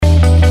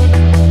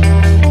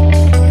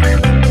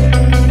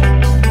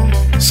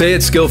Say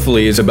It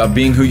Skillfully is about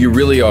being who you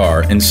really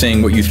are and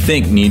saying what you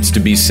think needs to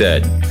be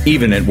said,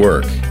 even at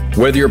work.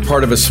 Whether you're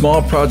part of a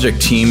small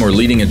project team or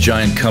leading a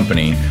giant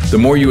company, the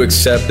more you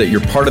accept that you're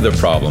part of the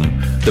problem,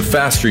 the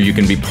faster you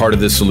can be part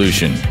of the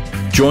solution.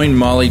 Join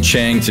Molly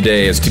Chang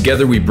today as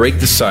together we break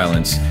the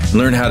silence and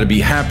learn how to be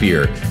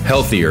happier,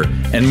 healthier,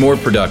 and more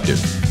productive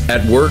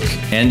at work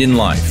and in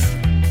life.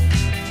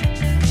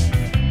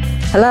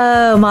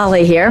 Hello,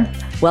 Molly here.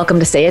 Welcome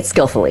to Say It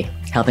Skillfully,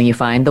 helping you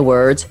find the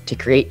words to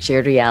create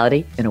shared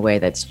reality in a way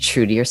that's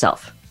true to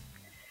yourself.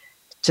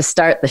 To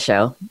start the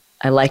show,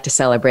 I like to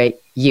celebrate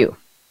you,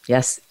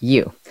 yes,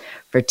 you,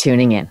 for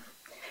tuning in.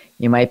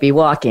 You might be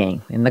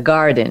walking, in the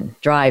garden,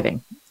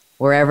 driving,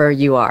 wherever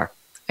you are.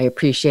 I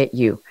appreciate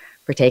you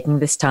for taking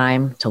this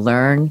time to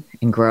learn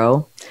and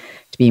grow,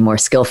 to be more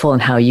skillful in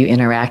how you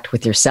interact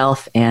with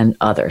yourself and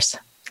others.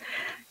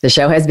 The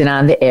show has been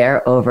on the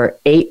air over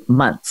 8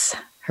 months,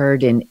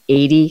 heard in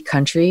 80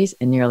 countries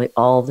and nearly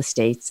all the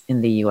states in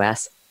the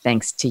U.S.,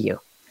 thanks to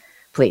you.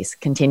 Please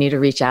continue to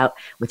reach out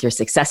with your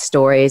success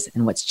stories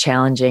and what's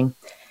challenging.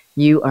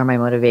 You are my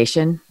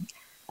motivation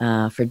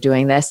for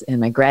doing this,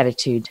 and my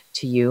gratitude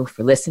to you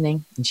for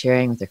listening and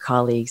sharing with your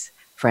colleagues,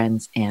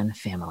 friends, and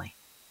family.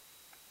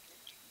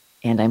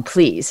 And I'm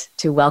pleased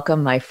to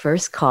welcome my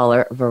first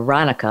caller,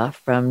 Veronica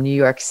from New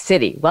York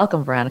City.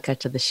 Welcome, Veronica,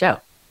 to the show.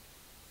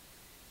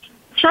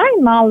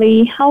 Hi,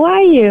 Molly. How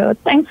are you?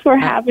 Thanks for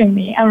having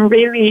me. I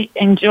really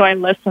enjoy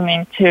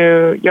listening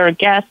to your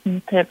guests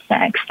and tips,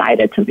 and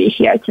excited to be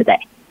here today.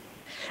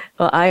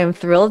 Well, I am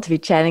thrilled to be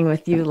chatting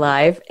with you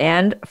live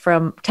and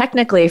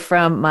technically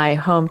from my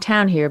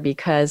hometown here,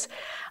 because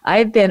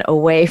I've been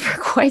away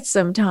for quite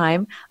some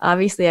time.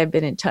 Obviously, I've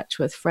been in touch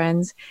with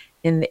friends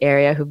in the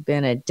area who've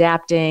been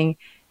adapting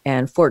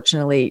and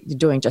fortunately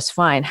doing just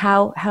fine.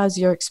 How's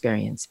your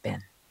experience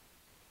been?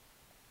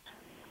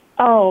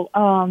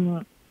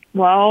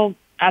 Well,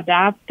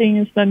 adapting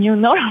is the new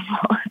normal.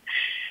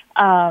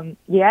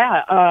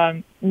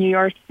 New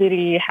York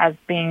City has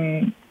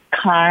been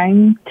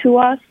kind to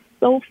us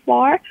so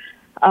far,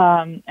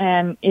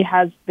 and it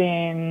has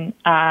been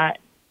a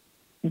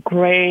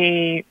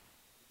great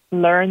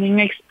learning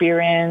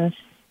experience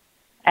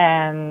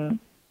and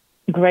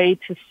great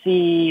to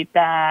see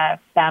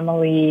that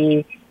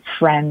family,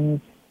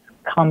 friends,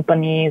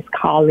 companies,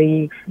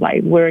 colleagues,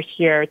 we're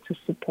here to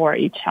support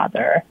each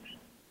other.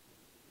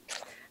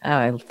 Oh,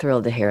 I'm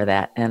thrilled to hear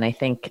that. And I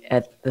think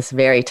at this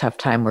very tough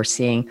time, we're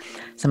seeing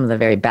some of the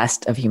very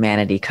best of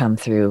humanity come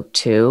through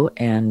too.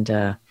 And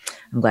I'm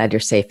glad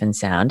you're safe and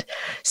sound.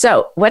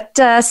 So what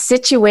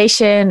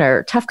situation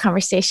or tough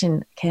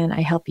conversation can I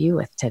help you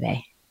with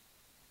today?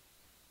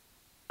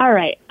 All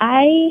right.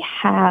 I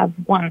have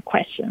one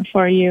question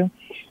for you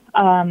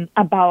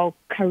about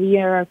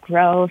career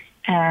growth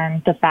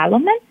and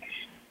development.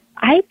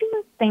 I've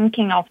been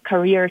thinking of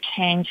career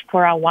change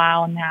for a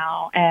while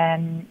now,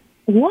 and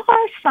what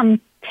are some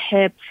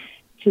tips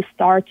to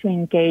start to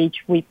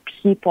engage with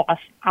people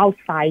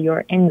outside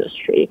your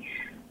industry?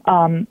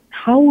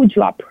 How would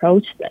you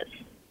approach this?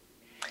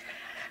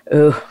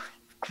 Oh,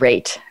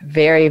 great.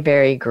 Very,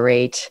 very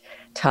great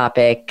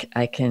topic.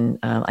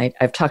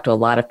 I've talked to a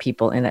lot of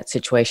people in that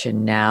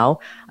situation now.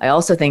 I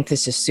also think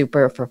this is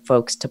super for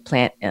folks to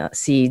plant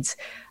seeds.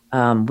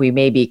 We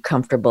may be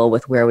comfortable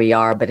with where we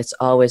are, but it's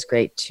always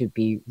great to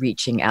be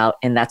reaching out.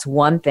 And that's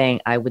one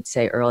thing I would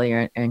say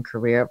earlier in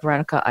career,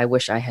 Veronica, I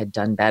wish I had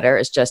done better,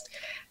 is just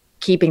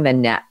keeping the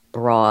net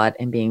broad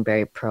and being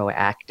very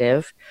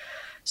proactive.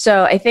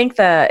 So I think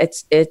that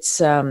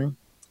it's an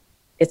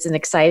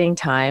exciting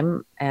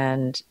time.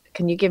 And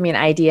can you give me an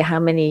idea, how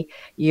many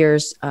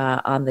years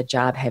on the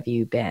job have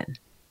you been?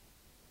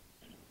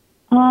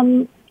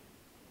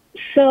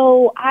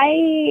 So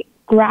I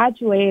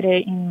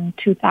graduated in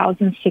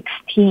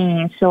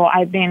 2016, so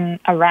I've been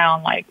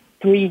around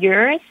 3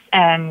 years,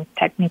 and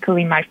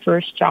technically my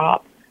first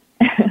job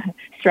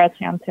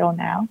stretching until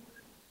now.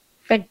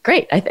 But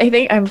great. I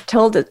think I'm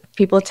told that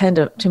people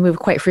tend to move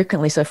quite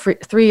frequently, so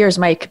 3 years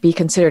might be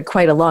considered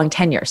quite a long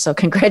tenure. So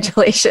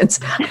congratulations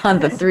on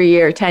the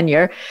 3-year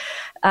tenure.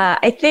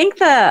 I think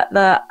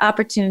the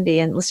opportunity,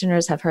 and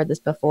listeners have heard this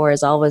before,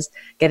 is always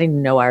getting to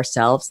know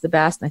ourselves the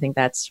best. And I think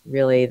that's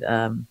really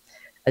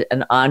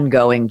an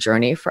ongoing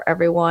journey for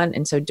everyone.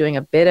 And so doing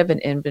a bit of an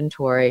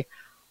inventory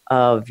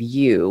of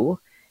you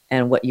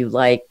and what you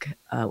like,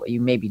 what you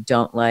maybe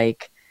don't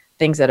like,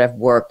 things that have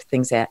worked,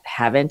 things that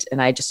haven't.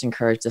 And I just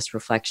encourage this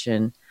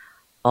reflection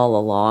all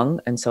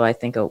along. And so I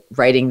think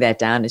writing that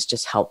down is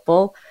just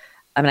helpful.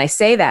 I mean, I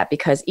say that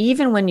because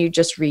even when you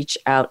just reach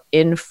out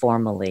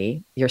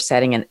informally, you're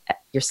setting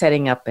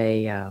up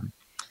a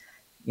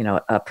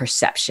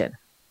perception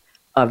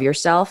of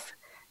yourself.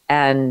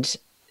 And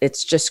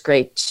it's just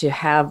great to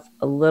have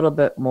a little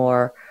bit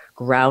more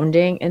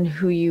grounding in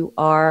who you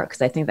are,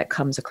 because I think that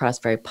comes across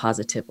very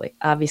positively.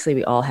 Obviously,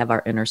 we all have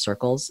our inner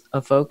circles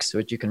of folks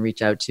which you can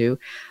reach out to.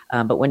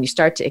 But when you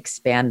start to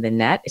expand the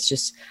net, it's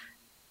just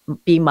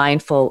be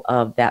mindful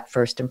of that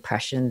first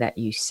impression that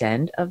you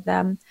send of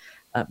them.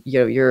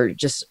 you're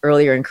just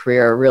earlier in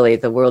career, really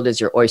the world is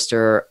your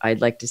oyster.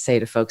 I'd like to say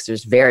to folks,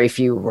 there's very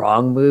few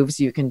wrong moves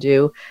you can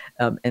do.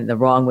 And the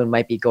wrong one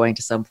might be going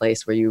to some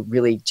place where you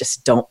really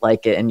just don't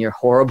like it and you're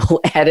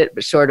horrible at it.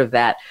 But short of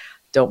that,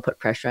 don't put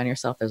pressure on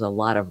yourself. There's a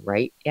lot of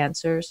right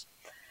answers.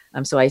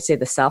 So I'd say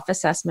the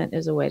self-assessment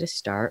is a way to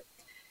start.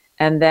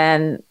 And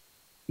then,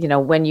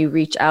 when you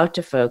reach out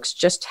to folks,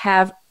 just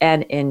have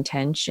an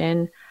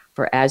intention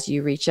for as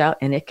you reach out,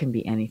 and it can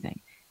be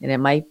anything. And it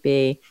might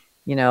be,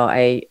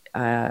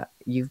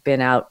 you've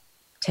been out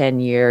 10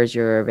 years,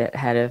 you're a bit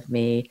ahead of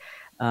me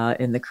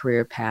in the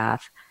career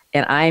path.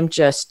 And I'm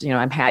just,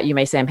 you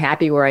may say I'm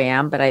happy where I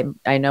am, but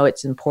I know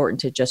it's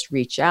important to just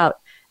reach out,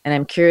 and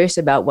I'm curious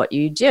about what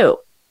you do.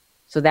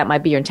 So that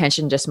might be your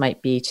intention, just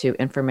might be to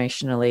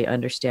informationally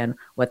understand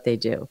what they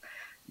do.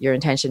 Your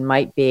intention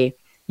might be,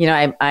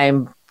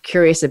 I'm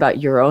curious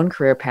about your own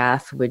career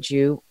path. Would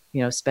you,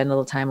 spend a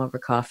little time over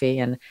coffee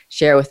and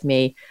share with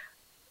me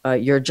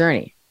your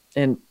journey?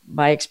 And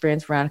my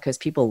experience, Veronica, is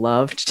people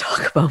love to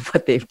talk about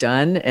what they've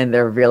done, and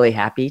they're really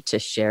happy to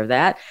share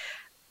that.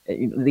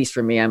 At least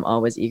for me, I'm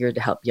always eager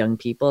to help young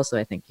people. So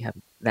I think you have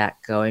that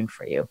going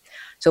for you.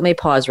 So let me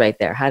pause right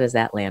there. How does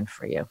that land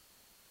for you?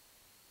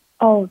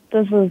 Oh,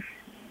 this is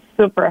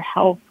super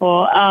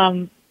helpful.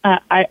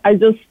 I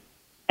just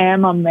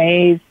am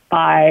amazed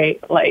by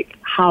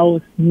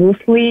how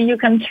smoothly you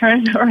can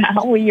turn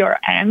around with your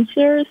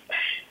answers.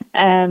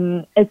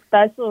 And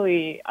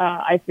especially,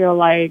 I feel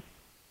like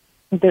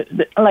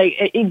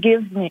it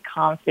gives me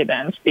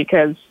confidence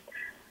because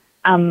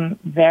I'm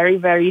very,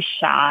 very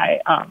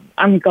shy.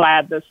 I'm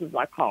glad this is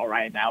a call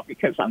right now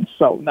because I'm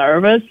so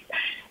nervous.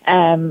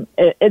 And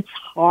it's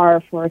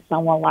hard for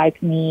someone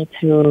like me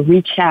to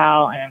reach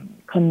out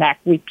and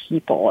connect with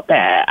people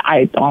that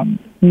I don't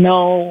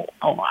know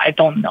or I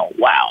don't know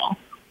well.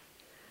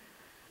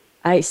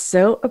 I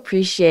so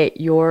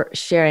appreciate your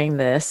sharing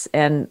this.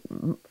 And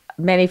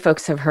many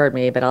folks have heard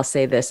me, but I'll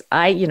say this.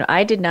 I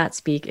did not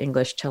speak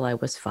English till I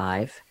was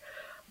 5.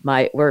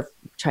 We're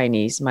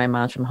Chinese. My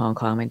mom's from Hong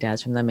Kong. My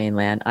dad's from the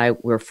mainland. I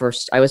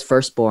was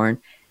first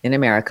born in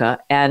America.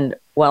 And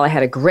while I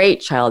had a great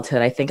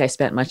childhood, I think I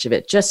spent much of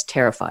it just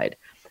terrified.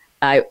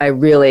 I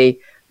really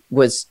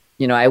was,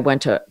 I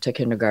went to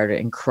kindergarten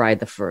and cried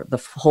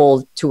the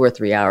whole 2 or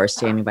 3 hours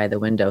standing by the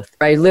window.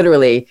 I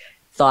literally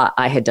thought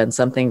I had done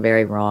something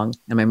very wrong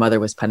and my mother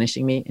was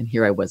punishing me. And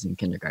here I was in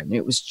kindergarten.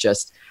 It was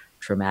just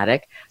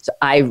traumatic. So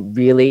I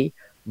really,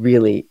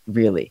 really,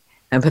 really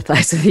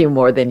empathize with you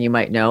more than you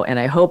might know. And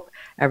I hope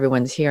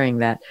everyone's hearing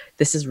that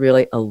this is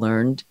really a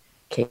learned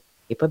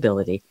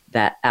capability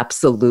that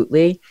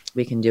absolutely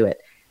we can do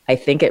it. I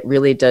think it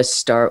really does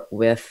start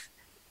with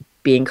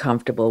being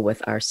comfortable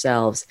with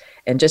ourselves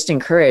and just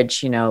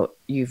encourage,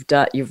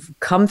 you've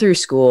come through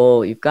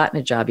school, you've gotten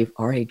a job, you've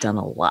already done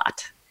a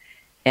lot.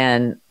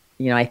 And,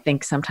 I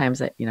think sometimes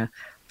that,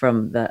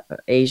 from the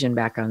Asian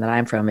background that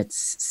I'm from,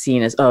 it's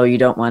seen as, oh, you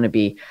don't want to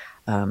be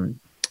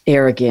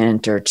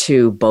arrogant or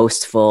too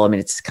boastful. I mean,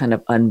 it's kind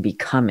of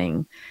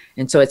unbecoming.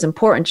 And so it's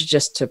important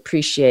to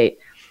appreciate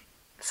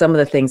some of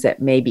the things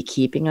that may be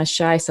keeping us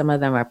shy. Some of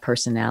them are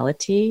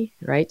personality,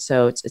 right?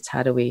 So it's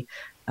how do we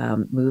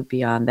move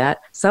beyond that?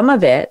 Some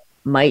of it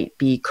might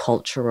be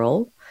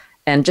cultural,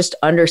 and just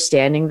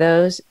understanding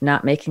those,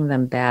 not making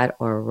them bad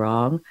or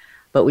wrong.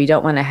 But we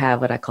don't want to have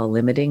what I call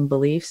limiting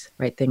beliefs,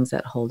 right? Things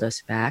that hold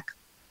us back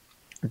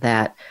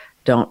that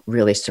don't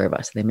really serve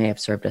us. They may have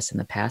served us in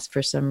the past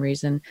for some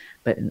reason,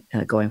 but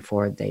going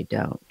forward, they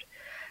don't.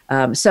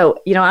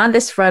 So, on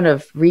this front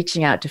of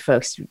reaching out to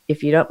folks,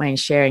 if you don't mind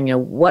sharing,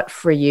 what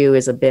for you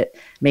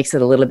makes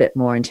it a little bit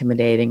more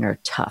intimidating or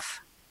tough?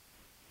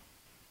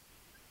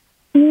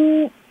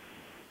 I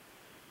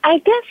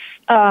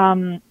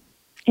guess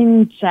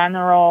in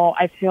general,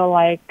 I feel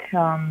like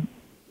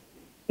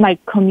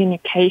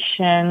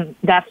communication,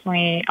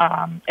 definitely,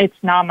 it's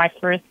not my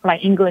first,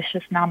 English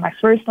is not my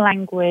first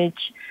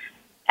language.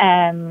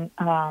 And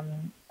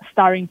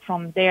starting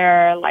from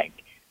there,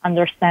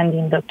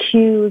 understanding the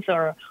cues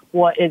or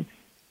what is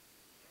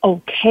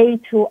okay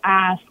to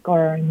ask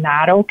or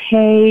not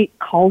okay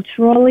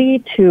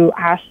culturally to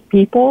ask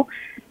people.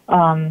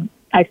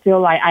 I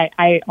feel like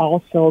I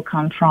also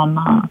come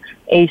from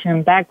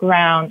Asian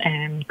background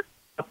and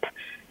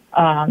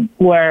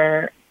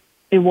where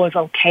it was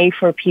okay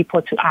for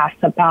people to ask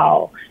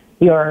about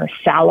your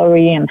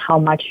salary and how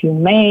much you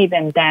made,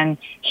 and then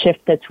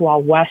shifted to a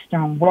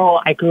Western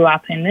world. I grew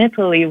up in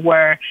Italy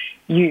where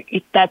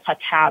that's a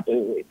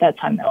taboo, that's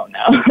a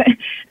no-no.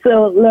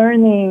 So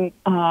learning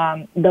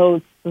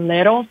those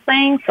little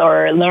things,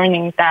 or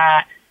learning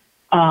that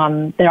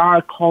there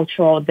are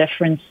cultural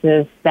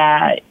differences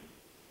that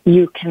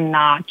you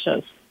cannot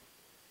just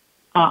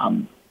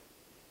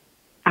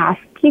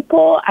ask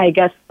people, I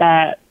guess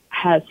that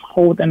has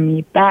holding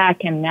me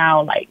back. And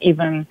now,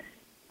 even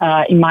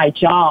in my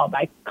job,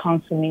 I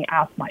constantly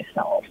ask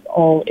myself,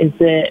 is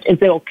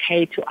it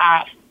okay to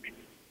ask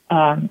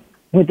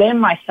within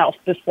myself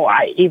before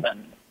I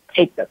even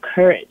take the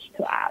courage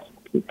to ask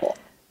people?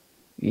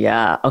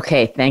 Yeah.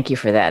 Okay. Thank you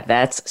for that.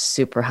 That's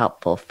super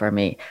helpful for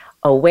me.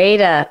 A way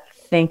to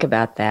think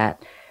about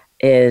that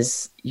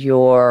is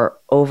your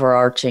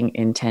overarching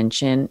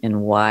intention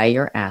and why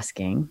you're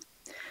asking.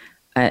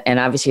 And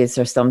obviously,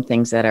 there's some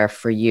things that are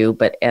for you,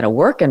 but at a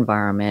work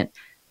environment,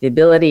 the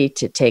ability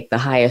to take the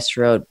highest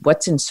road,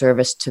 what's in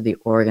service to the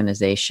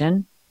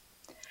organization,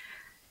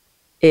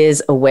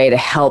 is a way to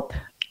help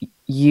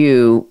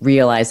you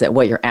realize that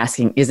what you're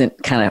asking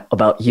isn't kind of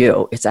about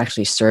you. It's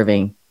actually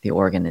serving the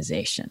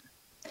organization.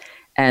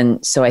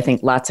 And so I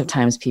think lots of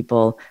times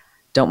people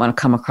don't want to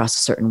come across a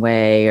certain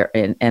way,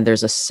 and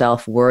there's a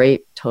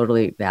self-worry,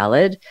 totally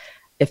valid.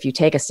 If you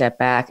take a step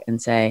back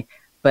and say,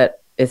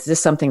 but is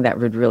this something that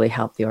would really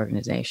help the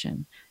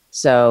organization?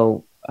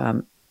 So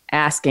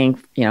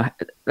asking,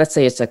 let's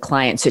say it's a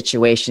client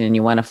situation and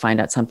you want to find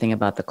out something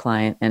about the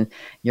client and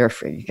you're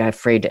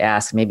afraid to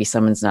ask. Maybe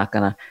someone's not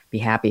going to be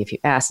happy if you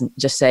ask. And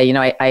just say,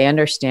 I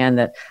understand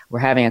that we're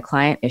having a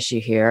client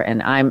issue here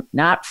and I'm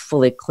not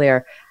fully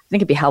clear. I think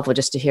it'd be helpful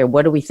just to hear,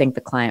 what do we think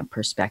the client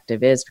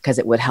perspective is? Because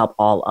it would help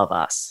all of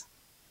us.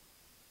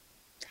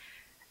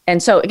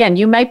 And so again,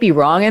 you might be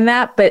wrong in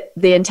that, but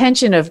the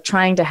intention of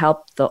trying to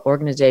help the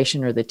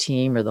organization or the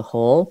team or the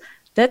whole,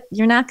 that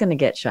you're not going to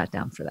get shot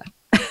down for that.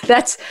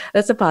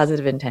 That's a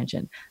positive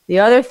intention. The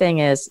other thing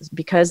is,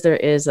 because there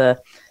is a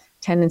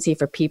tendency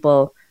for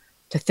people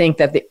to think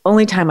that the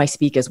only time I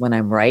speak is when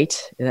I'm right,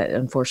 that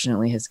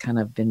unfortunately has kind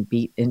of been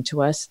beat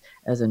into us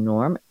as a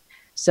norm.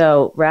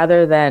 So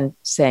rather than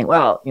saying,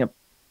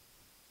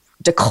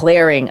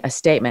 declaring a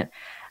statement,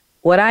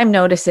 what I'm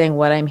noticing,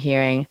 what I'm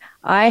hearing,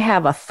 I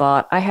have a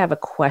thought, I have a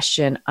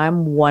question,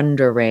 I'm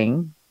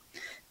wondering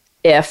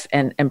if,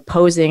 and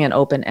posing an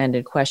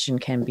open-ended question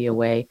can be a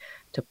way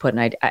to put an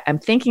idea. I'm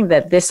thinking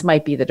that this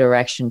might be the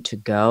direction to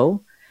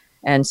go.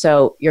 And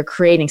so you're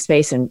creating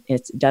space, and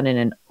it's done in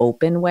an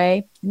open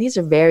way. And these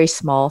are very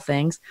small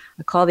things.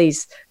 I call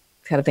these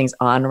kind of things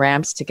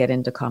on-ramps to get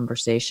into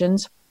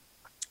conversations.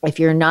 If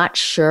you're not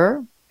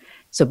sure,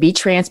 so be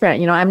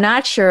transparent. I'm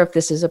not sure if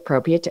this is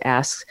appropriate to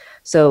ask.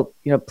 So,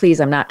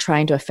 please, I'm not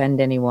trying to offend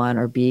anyone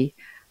or be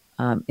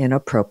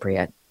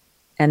inappropriate.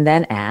 And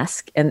then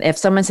ask. And if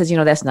someone says,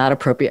 that's not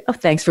appropriate, oh,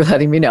 thanks for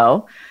letting me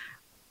know.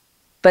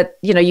 But,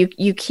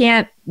 you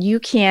can't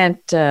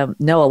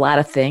know a lot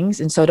of things.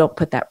 And so don't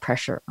put that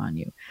pressure on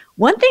you.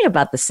 One thing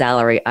about the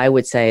salary, I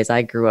would say, is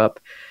I grew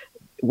up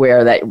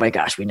where that, oh my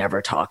gosh, we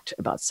never talked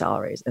about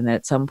salaries. And then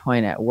at some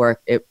point at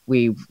work,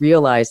 we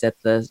realized that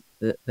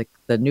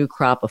the new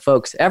crop of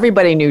folks,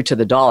 everybody knew to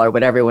the dollar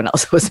what everyone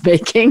else was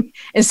making.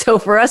 And so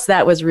for us,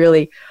 that was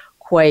really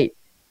quite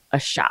a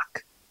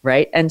shock,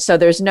 right? And so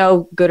there's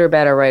no good or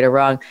better, right or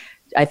wrong.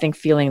 I think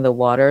feeling the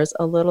waters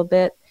a little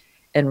bit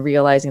and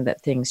realizing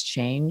that things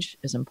change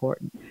is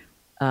important.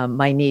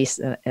 My niece,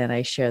 and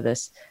I share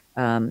this,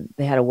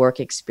 they had a work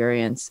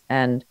experience,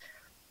 and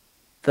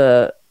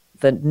the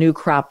new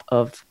crop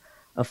of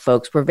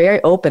folks were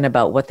very open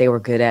about what they were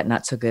good at,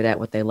 not so good at,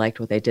 what they liked,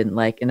 what they didn't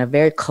like, in a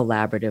very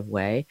collaborative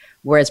way,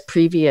 whereas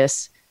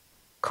previous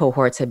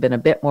cohorts had been a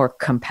bit more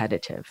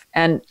competitive.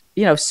 And,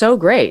 so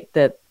great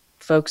that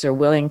folks are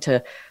willing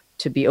to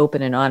be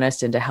open and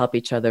honest and to help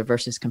each other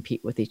versus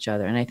compete with each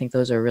other. And I think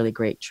those are really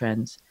great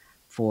trends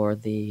for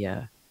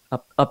the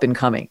up and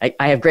coming.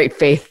 I have great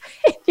faith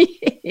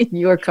in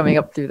your coming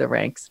up through the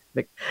ranks,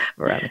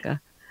 Veronica.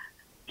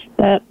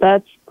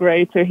 That's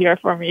great to hear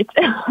from me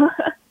too.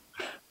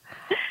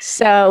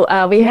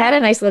 So we had a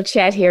nice little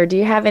chat here. Do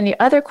you have any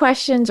other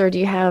questions, or do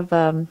you have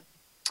a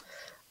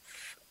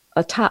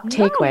top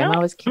takeaway? I'm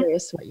always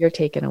curious what you're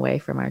taking away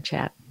from our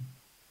chat.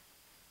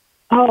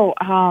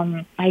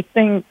 I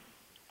think,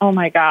 oh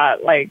my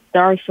God,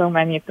 there are so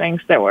many things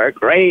that were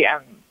great.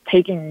 I'm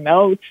taking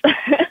notes.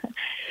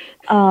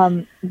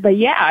 But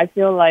yeah, I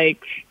feel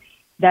like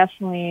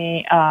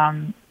definitely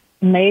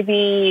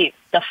maybe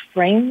the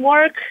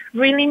framework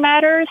really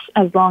matters,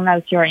 as long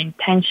as your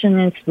intention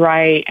is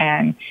right,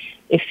 and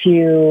if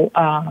you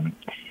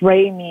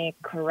frame it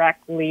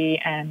correctly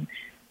and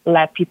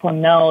let people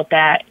know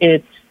that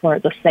it's for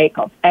the sake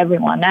of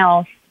everyone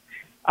else,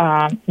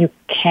 you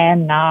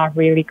cannot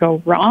really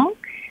go wrong.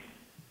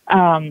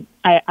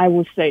 I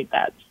would say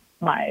that's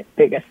my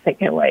biggest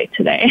takeaway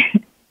today.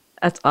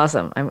 That's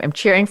awesome. I'm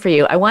cheering for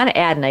you. I want to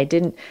add, and I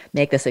didn't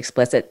make this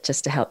explicit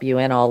just to help you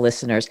and all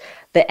listeners,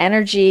 the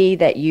energy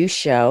that you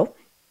show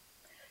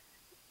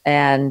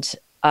and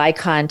eye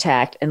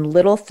contact and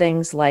little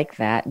things like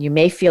that. You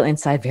may feel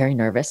inside very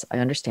nervous. I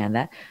understand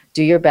that.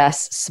 Do your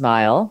best,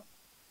 smile,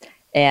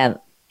 and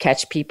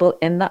catch people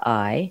in the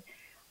eye.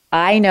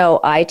 I know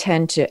I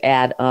tend to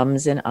add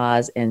ums and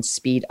ahs and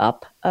speed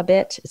up a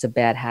bit. It's a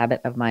bad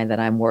habit of mine that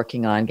I'm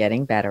working on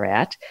getting better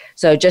at.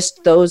 So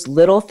just those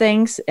little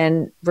things,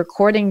 and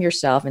recording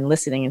yourself and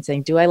listening and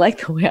saying, do I like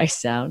the way I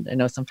sound? I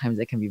know sometimes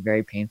it can be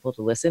very painful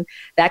to listen.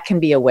 That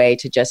can be a way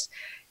to just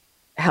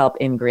help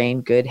ingrain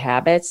good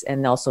habits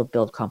and also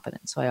build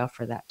confidence. So I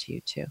offer that to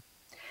you too.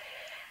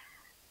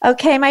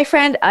 Okay, my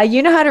friend,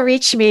 you know how to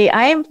reach me.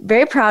 I am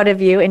very proud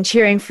of you and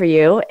cheering for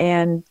you.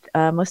 And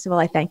most of all,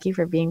 I thank you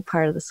for being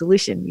part of the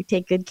solution. You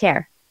take good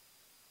care.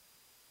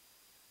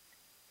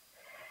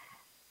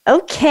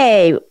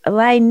 Okay,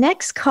 my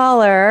next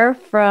caller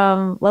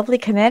from lovely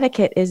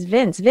Connecticut is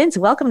Vince. Vince,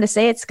 welcome to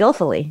Say It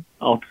Skillfully.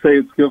 I'll say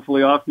it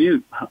skillfully off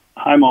mute.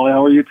 Hi, Molly.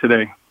 How are you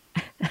today?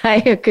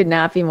 I could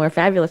not be more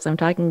fabulous. I'm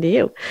talking to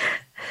you.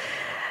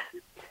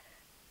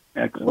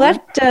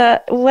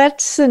 Excellent.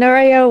 What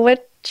scenario,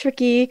 what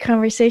tricky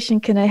conversation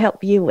can I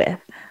help you with?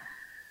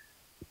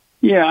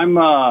 Yeah,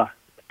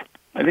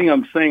 I think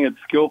I'm saying it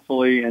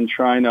skillfully and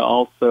trying to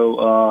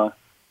also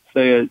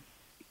say it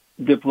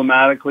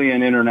diplomatically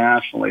and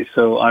internationally.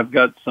 So I've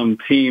got some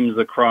teams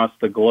across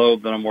the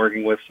globe that I'm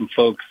working with, some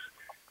folks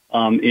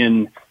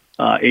in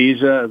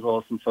Asia, as well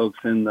as some folks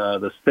in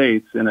the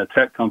States in a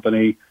tech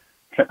company,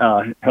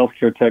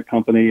 healthcare tech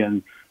company.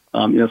 And,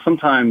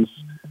 sometimes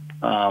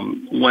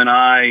when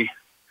I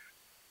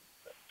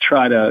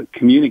try to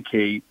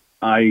communicate,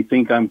 I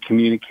think I'm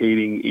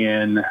communicating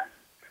in,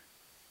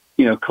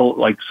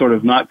 sort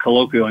of not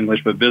colloquial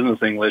English, but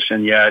business English.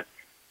 And yet,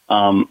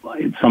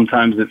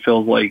 sometimes it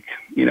feels like,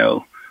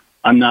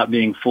 I'm not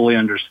being fully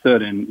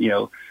understood. And,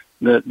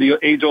 the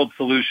age-old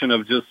solution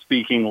of just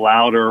speaking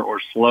louder or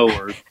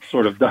slower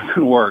sort of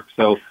doesn't work.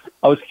 So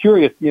I was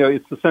curious,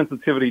 it's the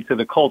sensitivity to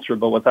the culture,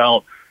 but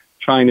without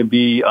trying to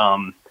be,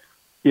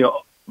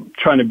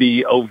 trying to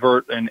be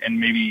overt and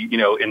maybe,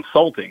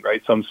 insulting,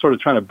 right? So I'm sort of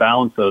trying to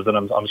balance those, and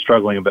I'm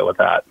struggling a bit with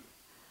that.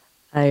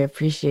 I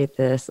appreciate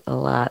this a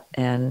lot.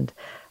 And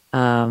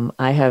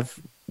I have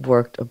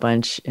worked a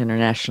bunch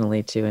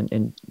internationally too,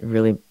 and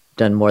really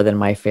done more than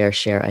my fair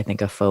share, I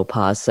think, of faux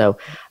pas. So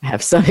I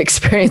have some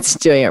experience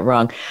doing it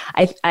wrong.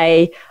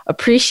 I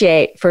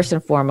appreciate, first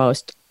and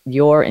foremost,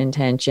 your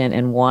intention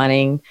and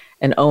wanting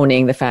and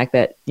owning the fact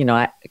that,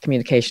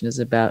 communication is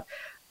about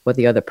what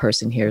the other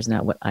person hears,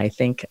 not what I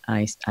think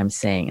I'm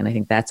saying. And I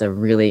think that's a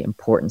really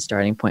important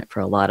starting point for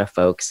a lot of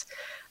folks.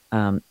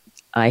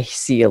 I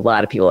see a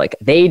lot of people like,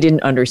 they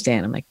didn't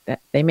understand. I'm like, that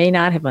they may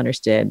not have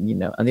understood,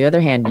 on the other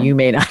hand, you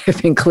may not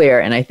have been clear.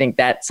 And I think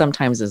that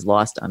sometimes is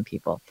lost on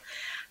people.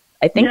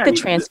 I think the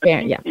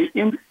transparent,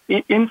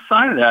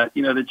 inside of that,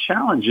 the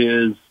challenge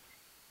is,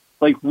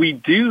 like, we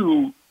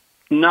do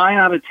 9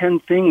 out of 10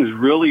 things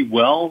really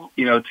well,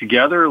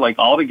 together, like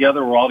all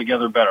together, we're all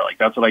together better. Like,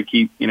 that's what I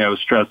keep,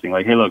 stressing.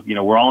 Like, hey, look,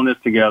 we're all in this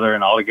together,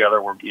 and all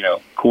together we're,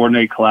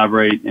 coordinate,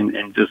 collaborate,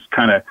 and just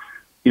kind of,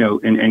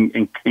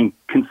 and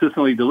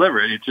consistently deliver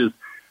it. It's just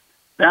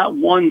that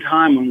one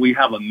time when we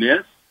have a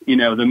miss,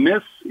 the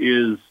miss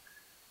is,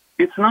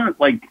 it's not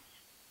like,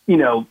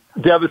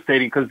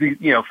 devastating, because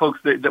folks,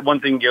 that one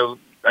thing,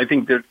 I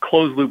think that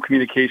closed loop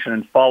communication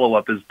and follow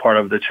up is part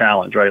of the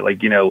challenge, right?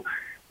 Like,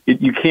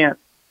 you can't,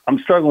 I'm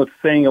struggling with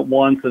saying it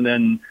once and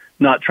then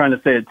not trying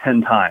to say it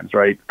 10 times,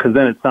 right? Because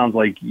then it sounds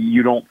like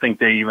you don't think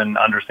they even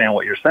understand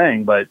what you're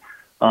saying. But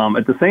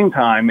at the same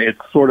time, it's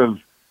sort of,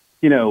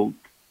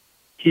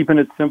 keeping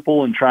it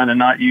simple and trying to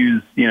not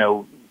use,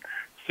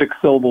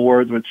 6-syllable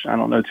words, which I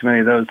don't know too many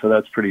of those, so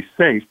that's pretty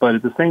safe. But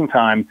at the same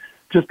time,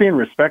 just being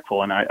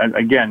respectful. And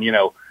again,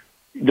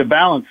 the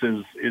balance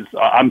is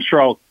I'm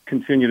sure I'll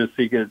continue to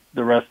seek it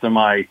the rest of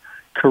my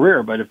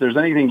career. But if there's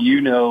anything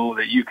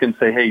that you can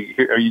say, hey,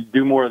 here, you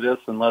do more of this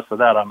and less of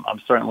that,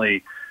 I'm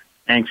certainly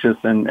anxious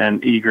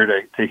and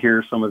eager to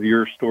hear some of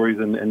your stories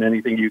and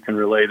anything you can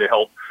relay to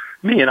help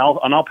me. And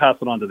I'll pass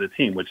it on to the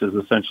team, which is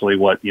essentially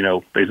what,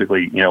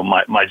 basically,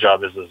 my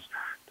job is to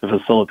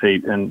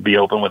facilitate and be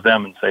open with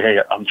them and say,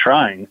 hey, I'm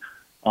trying.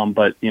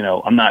 But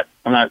I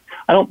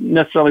don't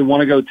necessarily want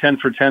to go 10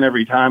 for 10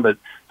 every time, but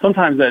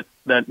sometimes that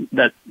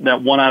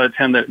 1 out of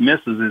 10 that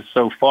misses is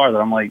so far that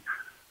I'm like,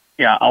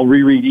 yeah, I'll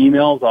reread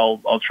emails.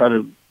 I'll try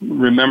to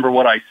remember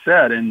what I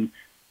said. And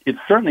it's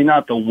certainly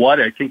not the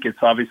what. I think it's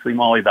obviously,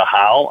 Molly, the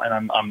how.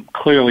 And I'm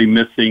clearly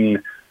missing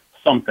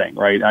something,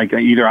 right?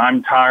 Either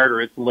I'm tired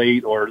or it's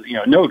late or,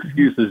 no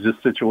excuses,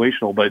 just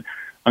situational. But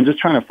I'm just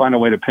trying to find a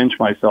way to pinch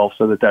myself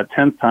so that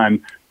 10th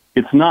time,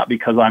 it's not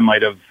because I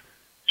might have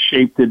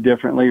shaped it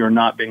differently or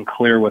not been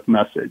clear with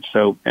message.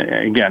 So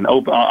again,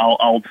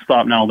 I'll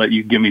stop now. Let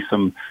you give me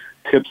some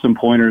tips and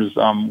pointers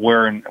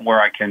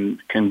where I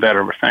can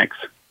better. Thanks.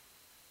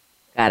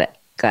 Got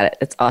it.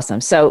 It's awesome.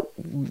 So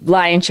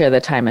lion's share of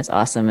the time, it's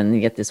awesome, and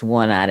you get this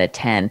 1 out of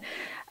 10.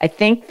 I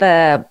think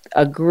a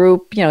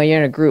group, you're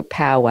in a group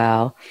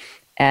powwow,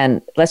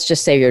 and let's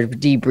just say you're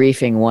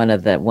debriefing one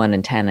of the 1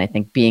 in 10. I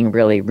think being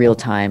really real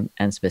time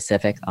and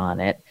specific on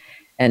it,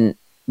 and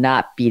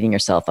not beating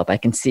yourself up. I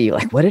can see you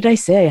like, what did I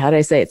say? How did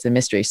I say it? It's a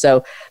mystery.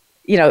 So,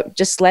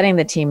 just letting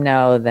the team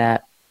know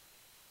that,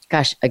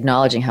 gosh,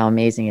 acknowledging how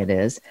amazing it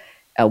is.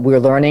 We're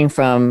learning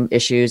from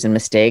issues and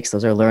mistakes.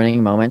 Those are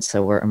learning moments.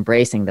 So we're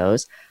embracing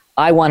those.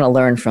 I want to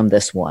learn from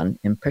this one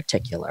in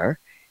particular,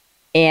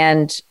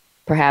 and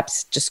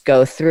perhaps just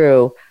go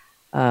through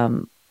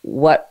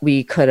what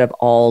we could have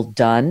all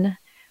done,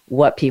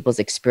 what people's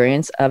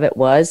experience of it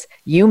was.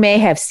 You may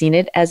have seen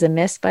it as a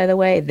miss, by the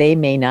way. They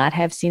may not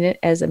have seen it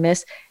as a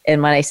miss.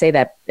 And when I say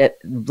that, at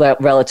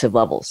relative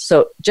levels.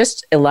 So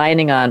just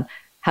aligning on,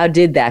 how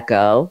did that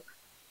go?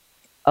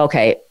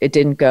 Okay, it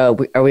didn't go.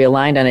 Are we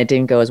aligned on it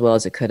didn't go as well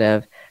as it could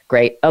have?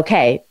 Great.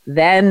 Okay,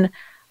 then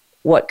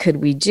what could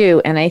we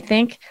do? And I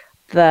think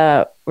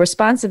the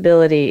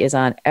responsibility is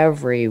on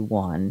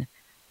everyone.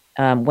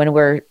 When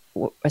we're,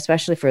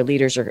 especially for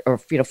leaders or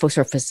folks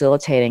who are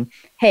facilitating,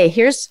 hey,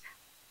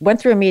 went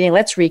through a meeting,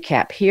 let's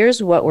recap.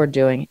 Here's what we're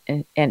doing,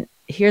 and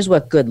here's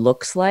what good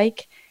looks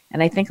like.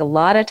 And I think a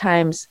lot of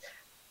times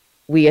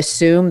we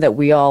assume that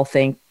we all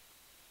think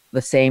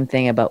the same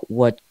thing about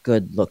what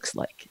good looks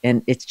like,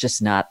 and it's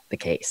just not the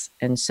case.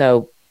 And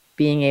so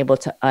being able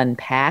to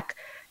unpack,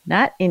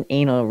 not in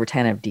anal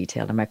retentive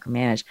detail to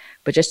micromanage,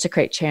 but just to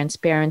create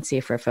transparency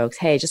for folks.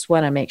 Hey, just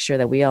want to make sure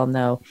that we all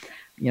know,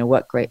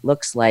 what great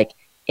looks like,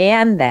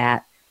 and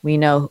that we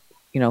know,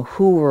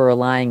 who we're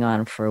relying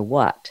on for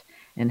what,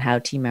 and how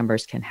team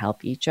members can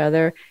help each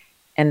other.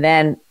 And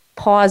then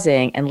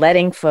pausing and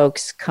letting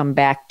folks come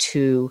back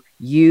to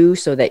you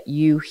so that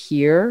you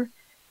hear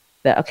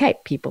that, okay,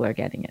 people are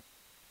getting it.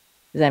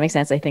 Does that make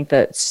sense? I think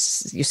that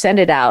you send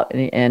it out,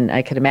 and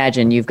I could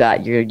imagine you've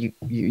got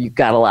you've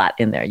got a lot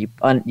in there.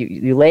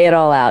 You lay it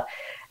all out,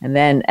 and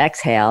then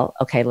exhale.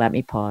 Okay, let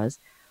me pause.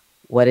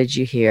 What did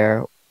you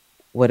hear?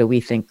 What do we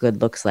think good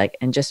looks like?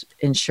 And just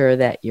ensure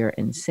that you're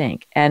in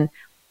sync. And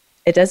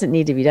it doesn't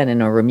need to be done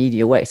in a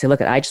remedial way. So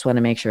look, I just want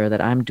to make sure that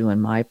I'm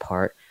doing my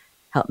part.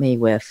 Help me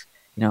with,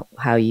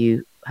 how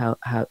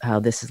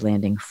this is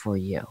landing for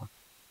you.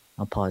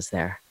 I'll pause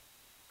there.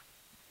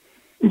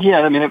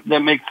 Yeah, I mean,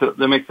 that makes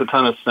a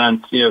ton of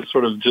sense.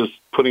 Sort of just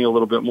putting a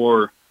little bit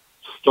more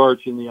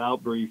starch in the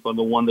outbrief on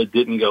the one that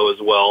didn't go as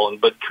well,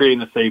 but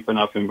creating a safe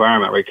enough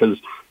environment, right? Because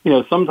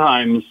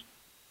sometimes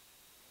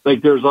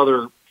there's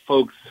other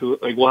folks who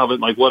we'll have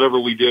it whatever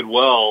we did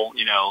well,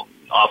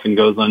 often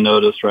goes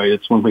unnoticed, right?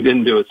 It's when we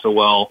didn't do it so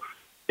well,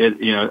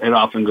 it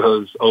often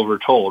goes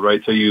overtold,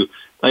 right? So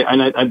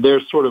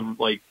there's sort of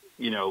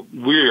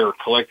we're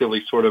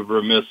collectively sort of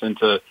remiss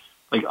into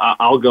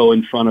I'll go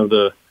in front of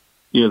the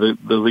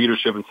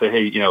leadership and say,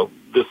 hey,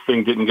 this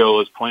thing didn't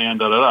go as planned,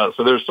 da, da, da.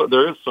 So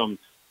there is some,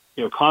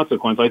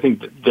 consequence. I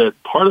think that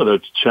part of the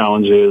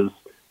challenge is,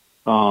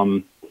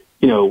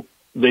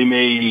 they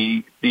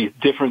may be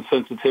different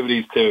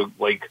sensitivities to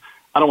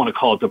I don't want to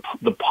call it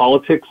the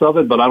politics of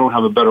it, but I don't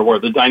have a better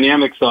word. The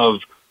dynamics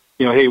of,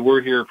 hey,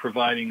 we're here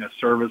providing a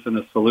service and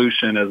a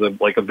solution as a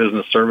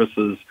business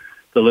services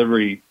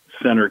delivery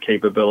center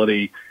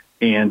capability.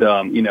 And,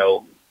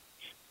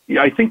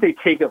 I think they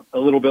take a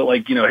little bit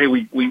hey,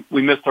 we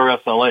missed our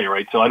SLA,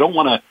 right? So I don't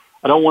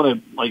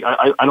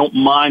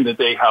mind that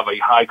they have a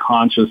high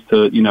conscience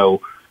to,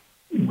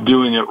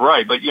 doing it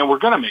right. But, we're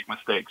going to make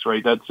mistakes,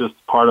 right? That's just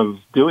part of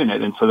doing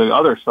it. And so the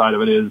other side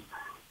of it is,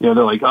 they're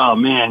like, oh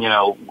man,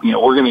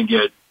 we're going to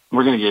get,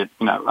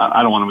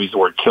 I don't want to use the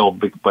word killed,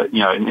 but, in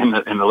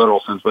the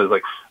literal sense, but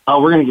it's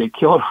oh, we're going to get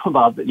killed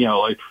about the,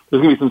 there's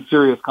going to be some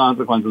serious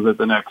consequences at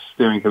the next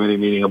steering committee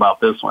meeting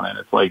about this one. And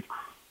it's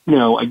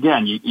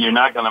again, you're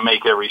not going to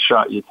make every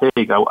shot you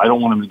take. I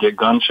don't want them to get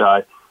gun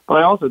shy, but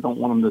I also don't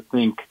want them to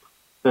think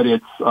that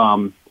it's,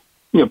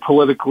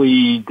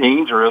 politically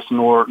dangerous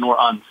nor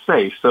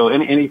unsafe. So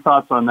any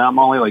thoughts on that,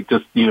 Molly?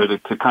 Just,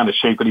 to kind of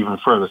shape it even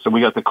further. So we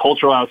got the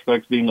cultural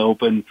aspects being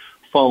open,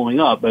 following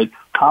up, but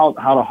how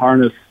to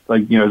harness,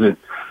 to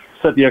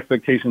set the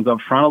expectations up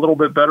front a little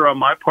bit better on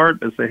my part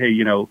to say, hey,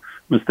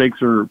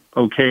 mistakes are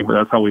okay, but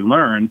that's how we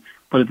learn.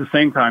 But at the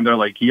same time, they're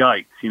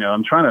yikes.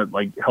 I'm trying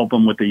to help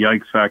them with the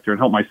yikes factor and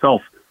help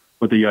myself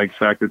with the yikes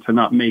factor to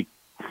not make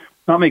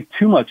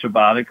too much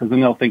about it, because then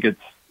they'll think it's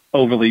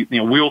overly,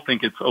 we'll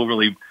think it's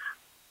overly,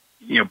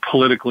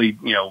 politically,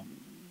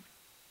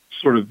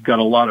 sort of got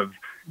a lot of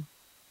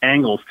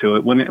angles to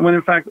it. When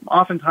in fact,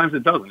 oftentimes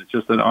it doesn't. It's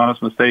just an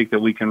honest mistake that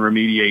we can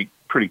remediate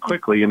pretty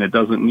quickly, and it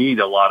doesn't need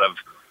a lot of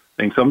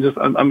things. So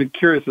I'm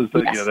curious as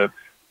to Yes.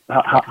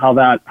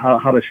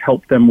 How to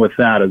help them with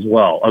that as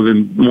well, other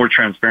than more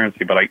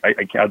transparency. But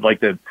I'd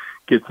like to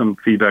get some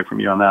feedback from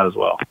you on that as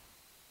well.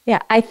 Yeah,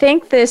 I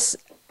think this,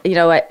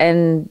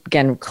 and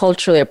again,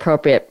 culturally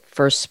appropriate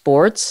for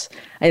sports,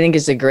 I think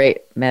is a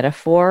great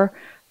metaphor.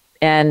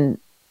 And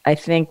I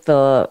think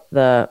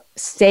the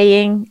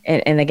saying,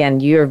 and again,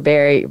 you're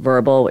very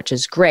verbal, which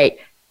is great,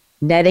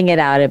 netting it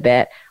out a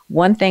bit.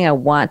 One thing I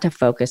want to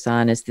focus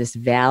on is this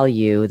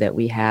value that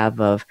we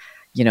have of,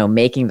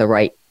 making the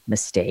right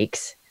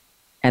mistakes.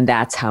 And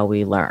that's how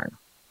we learn.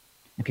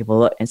 And people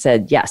look and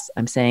said, yes,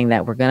 I'm saying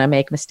that we're going to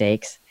make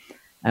mistakes.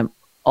 I'm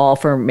all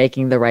for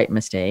making the right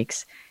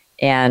mistakes.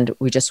 And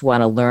we just want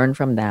to learn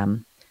from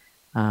them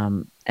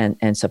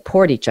and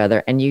support each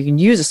other. And you can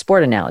use a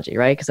sport analogy,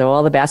 right? Because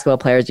all the basketball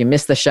players, you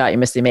miss the shot,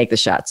 you make the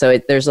shot. So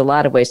there's a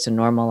lot of ways to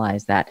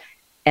normalize that.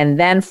 And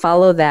then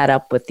follow that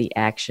up with the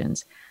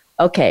actions.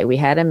 Okay, we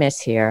had a miss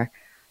here.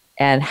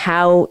 And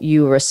how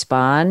you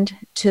respond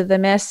to the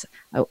miss,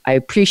 I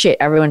appreciate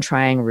everyone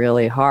trying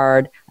really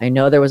hard. I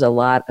know there was a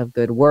lot of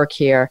good work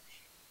here.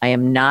 I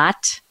am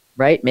not,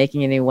 right,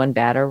 making anyone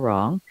bad or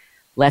wrong.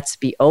 Let's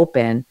be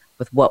open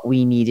with what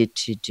we needed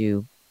to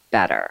do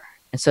better.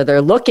 And so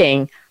they're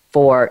looking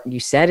for,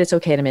 you said it's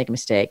okay to make a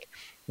mistake.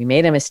 We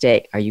made a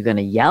mistake. Are you going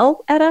to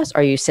yell at us?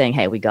 Or are you saying,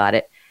 hey, we got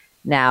it?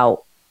 Now,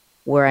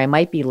 where I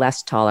might be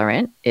less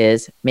tolerant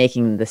is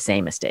making the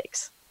same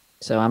mistakes.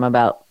 So I'm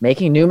about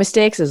making new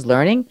mistakes as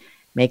learning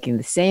making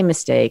the same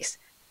mistakes.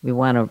 We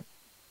want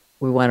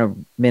to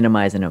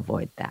minimize and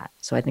avoid that.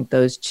 So I think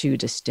those two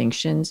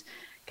distinctions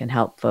can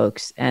help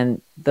folks.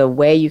 And the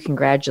way you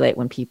congratulate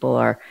when people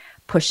are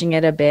pushing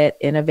it a bit,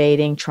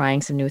 innovating,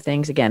 trying some new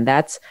things. Again,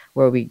 that's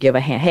where we give a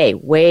hand. Hey,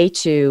 way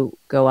to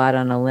go out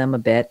on a limb a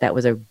bit. That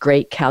was a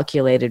great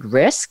calculated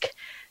risk.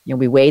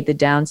 We weighed the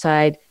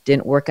downside,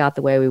 didn't work out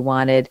the way we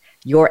wanted.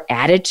 Your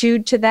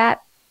attitude to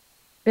that,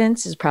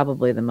 Vince, is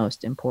probably the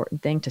most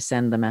important thing to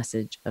send the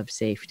message of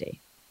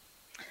safety.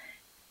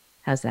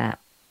 How's that?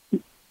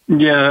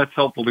 Yeah, that's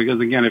helpful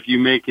because, again, if you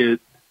make it,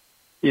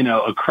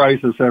 a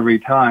crisis every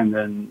time,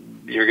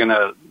 then you're going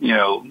to,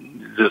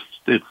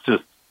 it's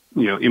just,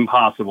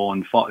 impossible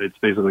and it's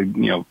basically,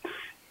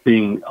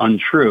 being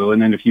untrue.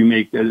 And then if you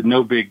make it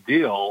no big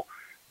deal,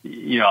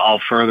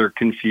 I'll further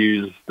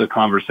confuse the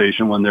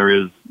conversation when there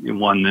is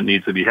one that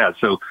needs to be had.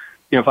 So,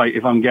 if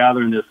I'm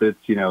gathering this, it's,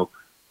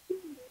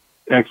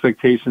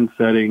 expectation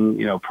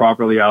setting,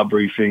 properly out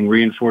briefing,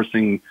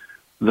 reinforcing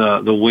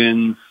the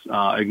wins,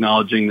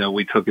 acknowledging that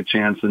we took a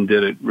chance and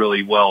did it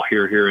really well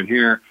here, and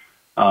here.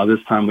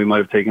 This time we might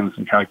have taken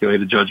some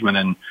calculated judgment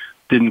and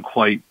didn't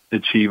quite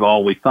achieve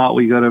all we thought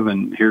we could have.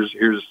 And here's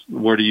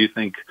where do you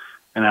think,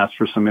 and ask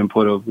for some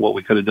input of what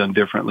we could have done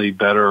differently,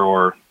 better,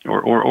 or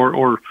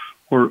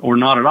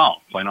not at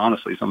all, quite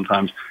honestly,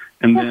 sometimes.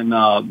 And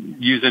then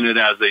using it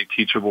as a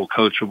teachable,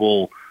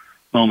 coachable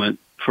moment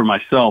for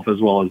myself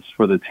as well as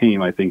for the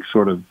team, I think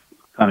sort of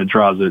kind of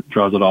draws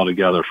it all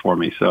together for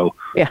me. So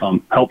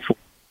helpful.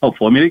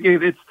 I mean,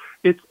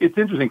 it's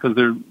interesting because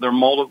they're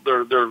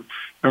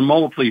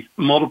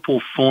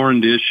multiple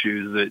foreign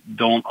issues that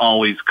don't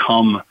always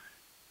come,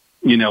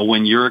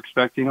 when you're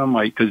expecting them,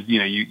 like, because,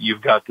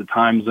 you've got the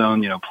time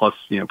zone, plus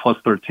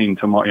 13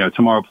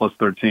 tomorrow plus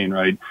 13,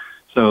 right?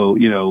 So,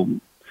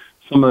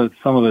 some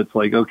of it's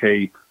like,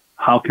 okay,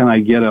 how can I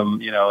get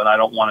them, and I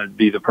don't want to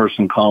be the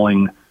person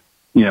calling,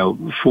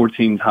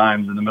 14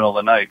 times in the middle of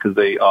the night because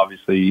they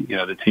obviously,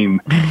 the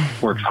team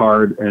works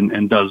hard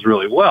and does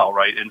really well,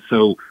 right? And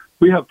so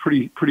we have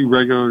pretty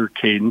regular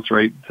cadence,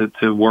 right,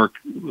 to work.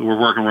 We're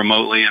working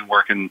remotely and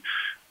working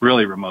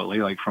really remotely,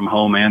 like from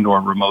home and or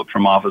remote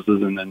from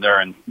offices, and then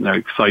they're in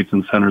sites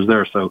and centers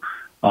there. So,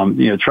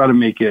 try to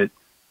make it,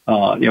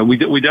 we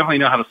definitely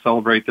know how to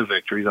celebrate the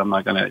victories. I'm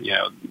not going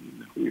to,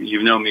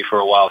 you've known me for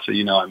a while, so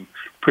I'm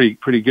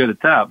pretty good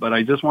at that. But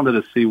I just wanted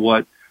to see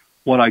what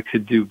I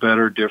could do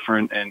better,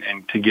 different,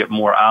 and to get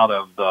more out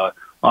of the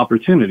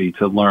opportunity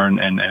to learn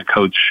and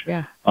coach,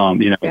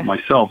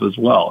 myself as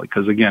well.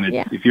 Because again,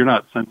 if you're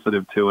not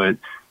sensitive to it,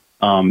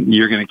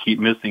 you're going to keep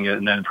missing it.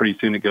 And then pretty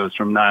soon it goes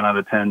from 9 out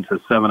of 10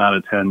 to 7 out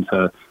of 10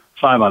 to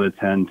 5 out of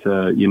 10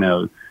 to, you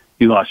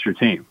lost your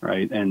team.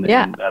 Right. And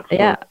that's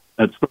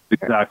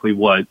exactly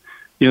what,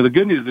 the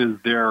good news is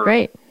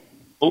they're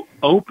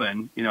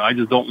open. I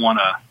just don't want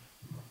to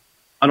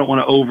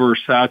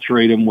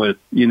oversaturate them with,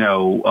 we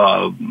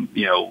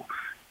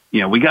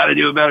got to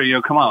do it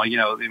better. Come on.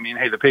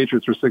 Hey, the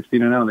Patriots were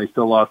 16-0 and they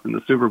still lost in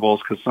the Super Bowls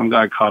because some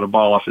guy caught a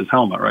ball off his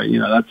helmet, right?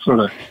 That's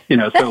sort of,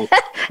 so.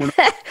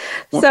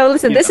 So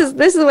listen, this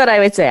is what I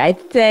would say.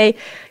 I'd say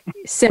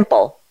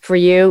simple for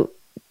you.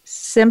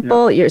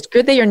 Simple. Yeah. It's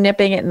good that you're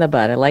nipping it in the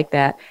bud. I like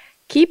that.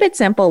 Keep it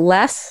simple.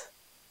 Less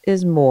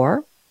is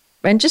more.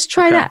 And just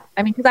try that.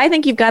 I mean, because I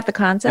think you've got the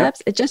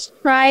concepts. Just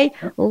try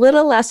a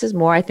little less is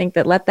more. I think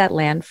that let that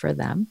land for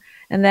them.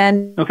 And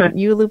then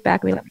you loop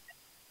back. Okay?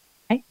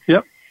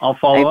 Yep. I'll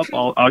follow up.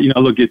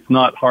 Look, it's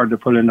not hard to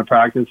put into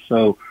practice.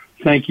 So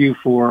thank you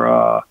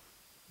for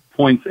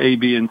points A,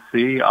 B, and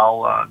C.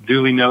 I'll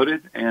duly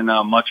noted and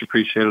much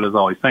appreciated as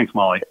always. Thanks,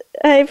 Molly.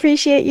 I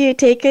appreciate you.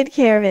 Take good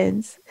care,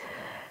 Vince.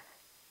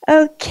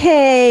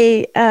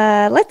 Okay.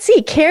 Let's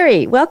see.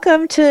 Carrie,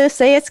 welcome to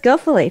Say It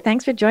Skillfully.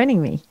 Thanks for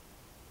joining me.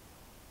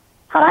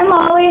 Hi,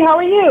 Molly. How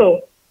are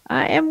you?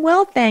 I am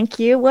well, thank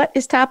you. What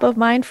is top of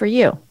mind for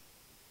you?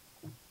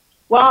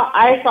 Well,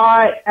 I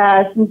thought,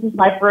 since it's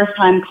my first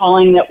time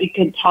calling, that we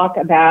could talk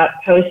about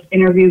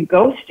post-interview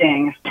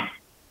ghosting.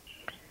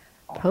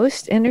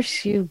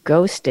 Post-interview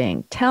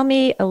ghosting. Tell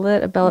me a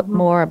little bit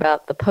more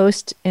about the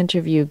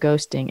post-interview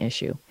ghosting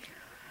issue.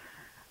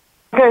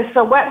 Okay,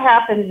 so what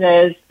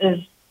happens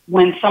is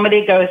when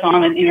somebody goes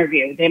on an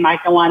interview, they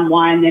might go on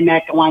 1, they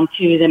might go on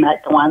 2, they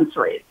might go on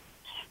 3.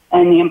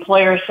 And the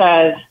employer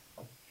says,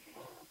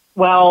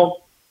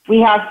 well, we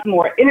have some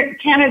more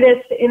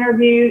candidates to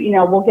interview,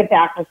 we'll get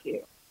back with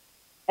you.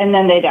 And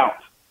then they don't.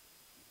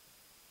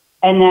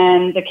 And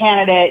then the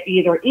candidate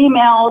either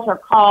emails or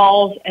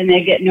calls and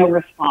they get no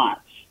response.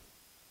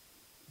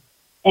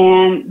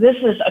 And this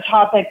is a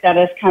topic that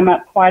has come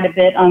up quite a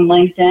bit on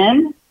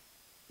LinkedIn,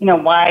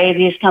 why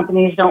these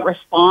companies don't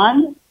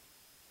respond.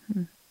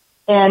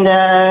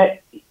 And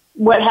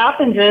what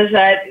happens is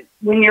that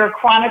when you're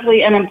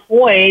chronically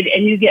unemployed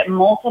and you get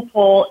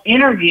multiple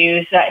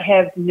interviews that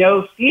have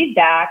no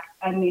feedback,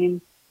 I mean,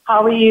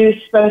 how are you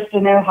supposed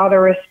to know how to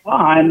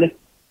respond?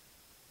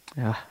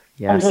 Yes.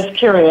 I'm just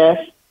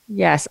curious.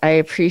 Yes, I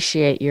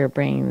appreciate your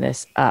bringing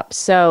this up.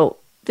 So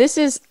this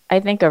is, I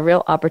think, a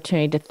real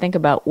opportunity to think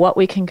about what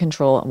we can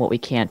control and what we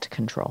can't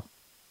control.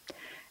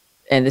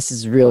 and this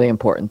is a really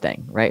important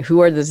thing, right?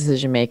 Who are the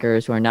decision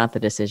makers? Who are not the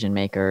decision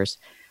makers?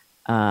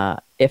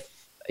 If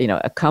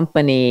a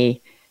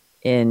company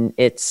in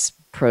its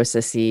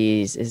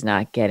processes is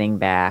not getting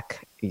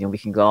back, we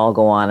can all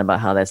go on about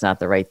how that's not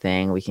the right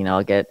thing. We can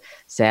all get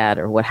sad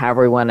or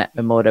however we want to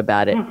emote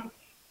about it.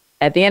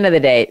 At the end of the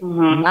day,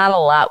 not a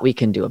lot we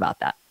can do about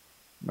that,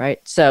 right?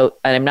 So,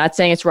 and I'm not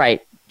saying it's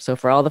right. So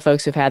for all the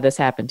folks who've had this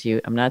happen to you,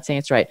 I'm not saying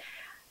it's right.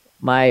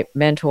 My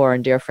mentor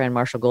and dear friend,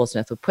 Marshall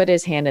Goldsmith, would put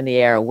his hand in the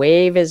air,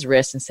 wave his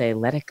wrist and say,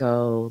 let it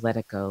go, let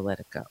it go, let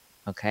it go.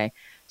 Okay.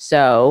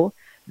 So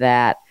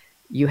that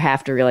you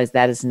have to realize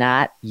that is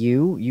not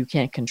you. You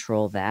can't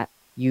control that.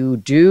 You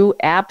do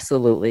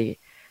absolutely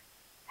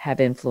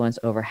have influence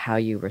over how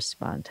you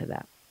respond to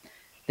that.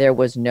 There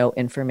was no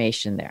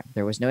information there.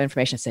 There was no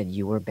information that said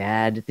you were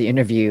bad at the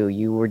interview.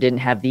 You didn't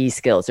have these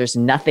skills. There's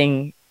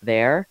nothing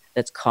there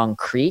that's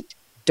concrete.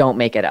 Don't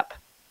make it up.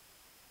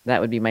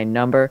 That would be my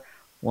number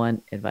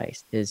one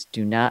advice, is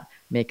do not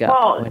make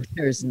up when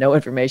there's no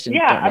information.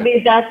 Yeah, I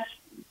mean, that's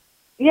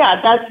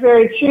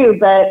very true.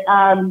 But,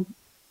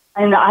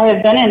 and I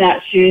have been in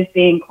that shoes,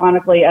 being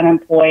chronically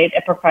unemployed,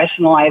 a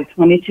professional. I have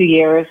 22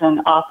 years in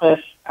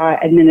office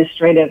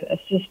administrative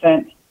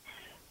assistant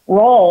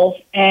roles.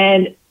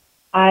 And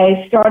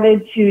I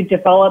started to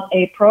develop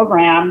a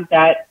program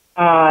that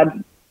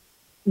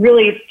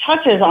really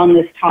touches on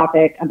this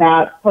topic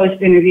about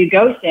post-interview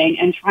ghosting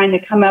and trying to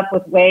come up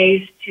with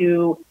ways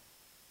to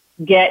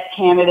get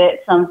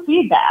candidates some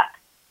feedback.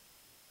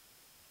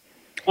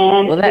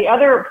 And the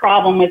other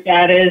problem with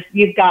that is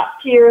you've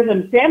got peers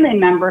and family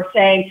members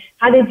saying,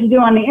 how did you do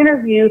on the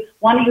interview?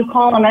 Why don't you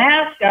call them and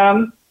ask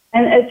them?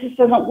 And it just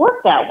doesn't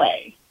work that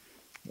way.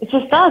 It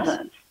just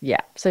doesn't.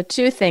 Yeah. So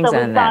two things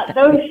on that.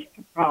 Those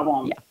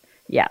problems.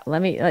 Yeah.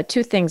 Let me,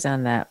 two things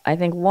on that. I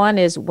think one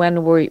is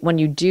when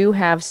you do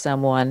have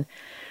someone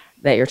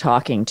that you're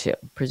talking to,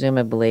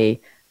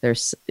 presumably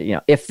there's,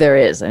 if there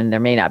is, and there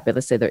may not, but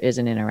let's say there is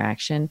an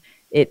interaction,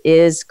 it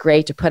is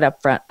great to put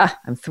up front,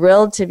 I'm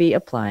thrilled to be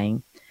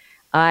applying.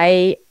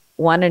 I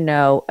want to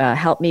know,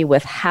 help me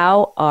with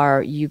how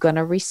are you going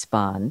to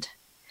respond?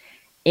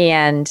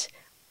 And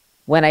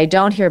when I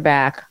don't hear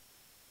back,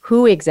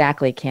 who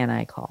exactly can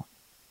I call?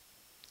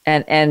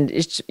 And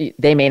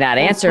they may not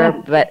answer,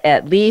 but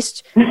at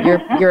least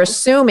you're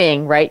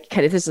assuming, right?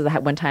 This is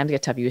when times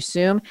get tough. You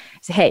assume,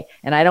 say, hey,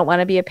 and I don't want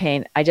to be a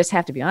pain. I just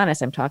have to be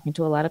honest. I'm talking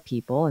to a lot of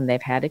people, and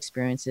they've had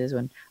experiences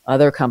when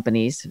other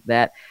companies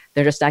that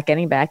they're just not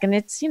getting back, and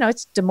it's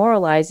it's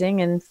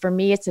demoralizing. And for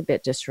me, it's a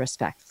bit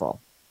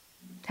disrespectful.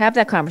 Have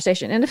that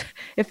conversation. And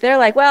if they're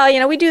like,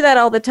 well, we do that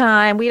all the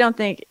time, we don't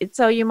think it.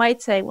 So you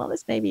might say, well,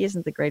 this maybe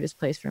isn't the greatest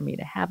place for me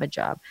to have a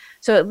job.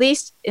 So at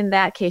least in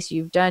that case,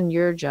 you've done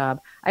your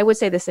job. I would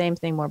say the same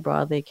thing more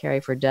broadly,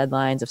 Carrie, for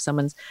deadlines. If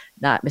someone's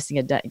not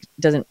missing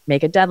doesn't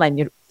make a deadline,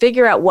 you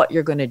figure out what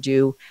you're going to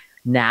do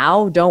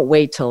now. Don't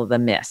wait till the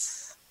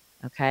miss.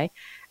 Okay.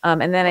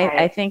 And then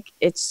I think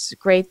it's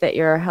great that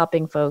you're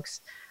helping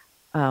folks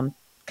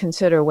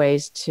consider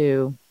ways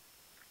to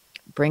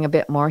bring a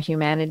bit more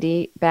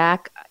humanity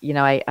back. I'm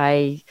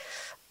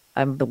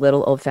a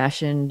little old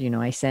fashioned,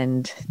 I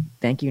send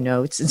thank you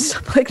notes and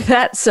stuff like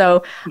that.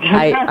 So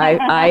I've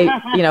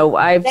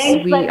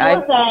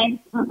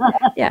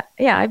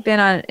been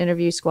on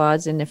interview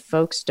squads, and if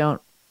folks don't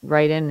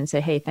write in and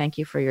say, hey, thank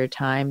you for your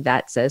time,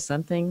 that says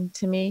something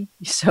to me.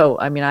 So,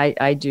 I mean,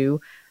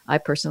 I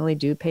personally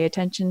do pay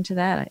attention to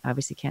that. I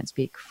obviously can't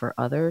speak for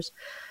others.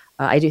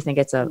 I do think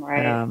it's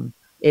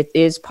it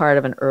is part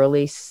of an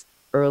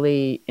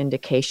early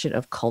indication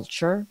of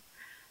culture,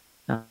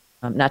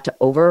 not to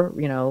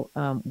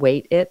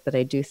weight it, but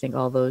I do think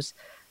all those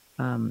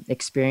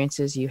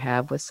experiences you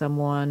have with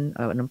someone,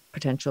 a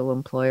potential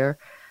employer,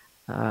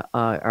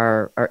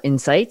 are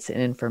insights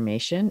and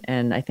information.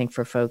 And I think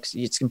for folks,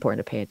 it's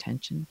important to pay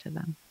attention to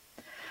them.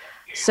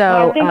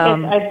 So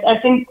I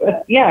think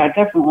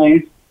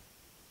definitely.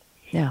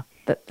 Yeah.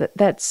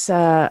 That's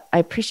I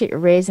appreciate you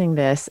raising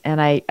this.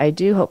 And I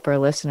do hope for our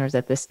listeners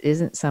that this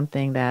isn't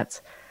something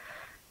that's,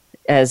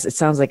 as it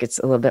sounds like it's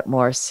a little bit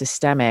more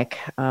systemic.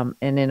 And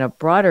in a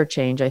broader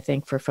change, I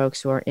think for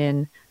folks who are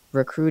in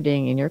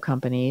recruiting in your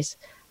companies,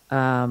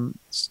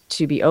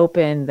 to be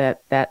open,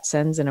 that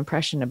sends an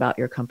impression about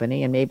your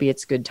company. And maybe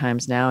it's good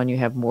times now and you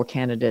have more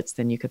candidates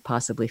than you could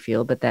possibly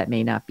field, but that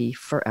may not be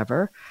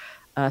forever.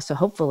 So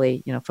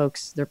hopefully,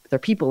 folks, there are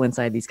people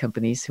inside these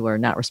companies who are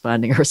not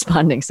responding or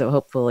responding. So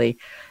hopefully,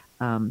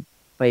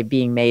 by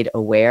being made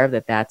aware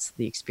that that's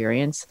the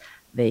experience,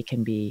 they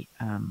can be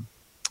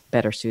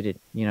better suited,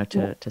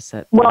 to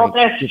set.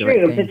 That's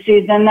true. But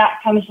see, then that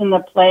comes into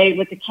play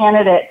with the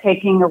candidate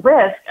taking a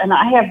risk. And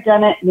I have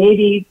done it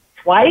maybe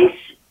twice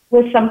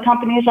with some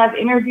companies I've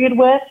interviewed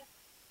with,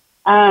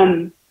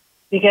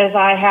 because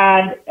I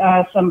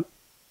had some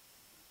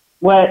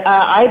what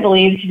I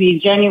believe to be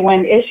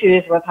genuine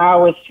issues with how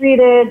I was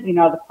treated,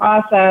 the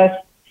process.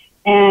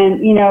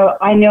 And,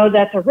 I know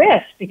that's a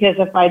risk, because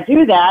if I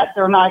do that,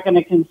 they're not going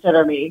to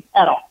consider me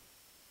at all.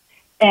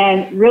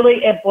 And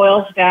really it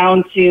boils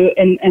down to,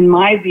 in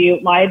my view,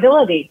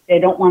 liability. They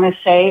don't want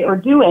to say or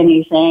do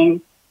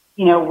anything,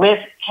 with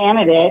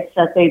candidates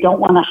that they don't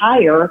want to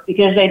hire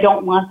because they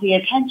don't want the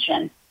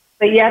attention.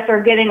 But yet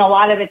they're getting a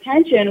lot of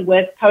attention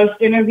with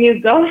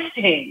post-interview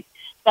ghosting.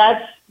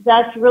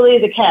 That's really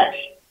the catch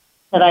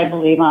that I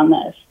believe on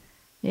this.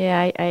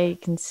 Yeah, I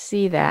can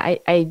see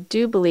that. I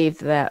do believe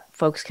that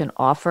folks can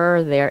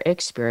offer their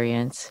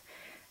experience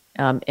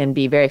and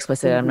be very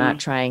explicit. I'm not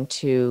trying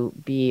to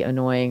be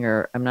annoying,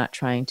 or I'm not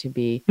trying to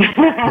be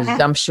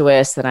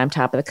presumptuous that I'm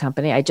top of the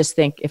company. I just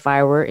think if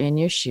I were in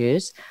your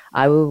shoes,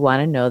 I would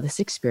want to know this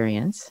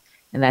experience,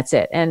 and that's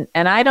it. And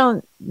I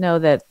don't know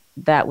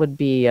that would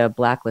be a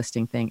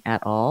blacklisting thing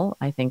at all.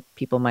 I think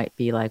people might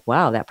be like,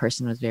 wow, that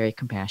person was very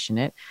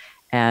compassionate,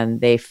 and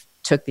they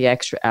took the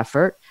extra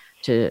effort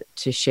to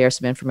share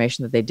some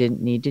information that they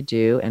didn't need to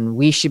do, and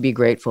we should be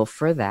grateful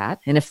for that.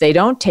 And if they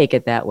don't take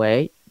it that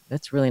way,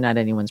 that's really not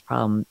anyone's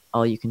problem.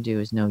 All you can do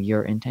is know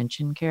your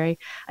intention, Carrie.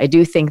 I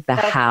do think the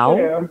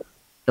how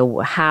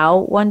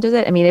one does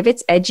it. I mean, if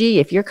it's edgy,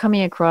 if you're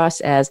coming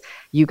across as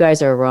you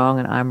guys are wrong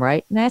and I'm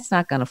right, that's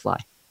not going to fly.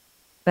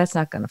 That's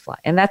not going to fly.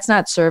 And that's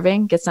not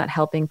serving. It's not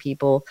helping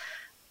people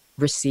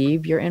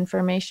receive your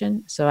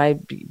information. So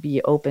I'd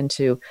be open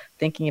to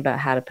thinking about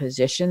how to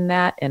position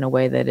that in a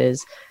way that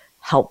is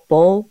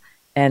helpful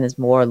and is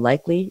more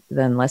likely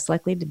than less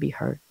likely to be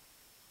heard.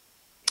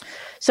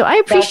 So I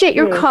appreciate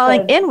your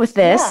calling in with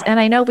this. Yeah. And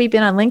I know we've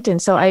been on LinkedIn,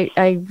 so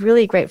I'm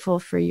really grateful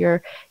for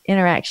your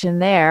interaction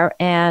there,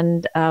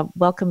 and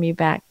welcome you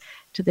back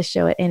to the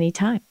show at any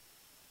time.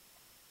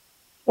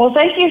 Well,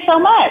 thank you so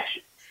much.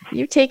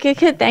 You take it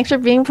good. Thanks for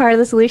being part of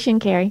the solution,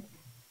 Carrie.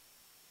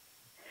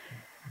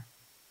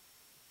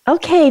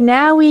 Okay,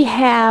 now we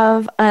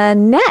have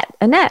Annette.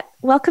 Annette,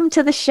 welcome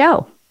to the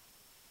show.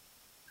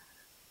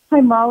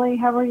 Hi, Molly.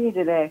 How are you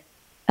today?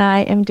 I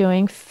am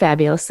doing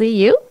fabulously.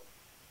 You?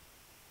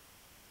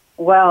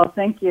 Well,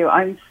 thank you.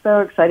 I'm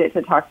so excited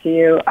to talk to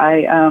you.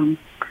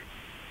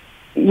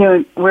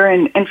 We're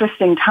in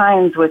interesting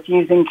times with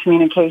using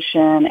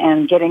communication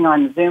and getting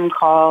on Zoom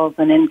calls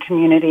and in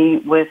community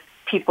with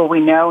people we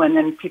know and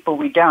then people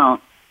we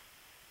don't.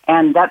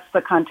 And that's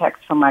the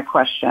context for my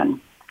question.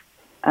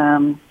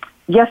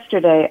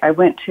 Yesterday, I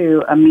went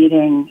to a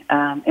meeting.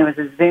 It was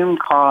a Zoom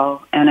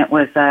call, and it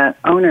was an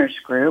owners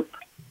group,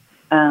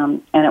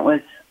 and it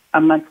was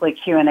a monthly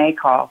Q&A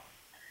call.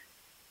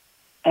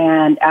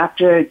 And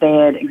after they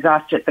had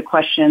exhausted the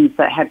questions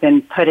that had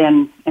been put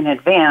in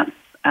advance,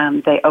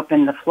 they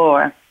opened the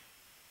floor.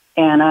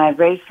 And I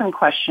raised some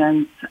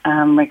questions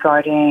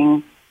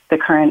regarding the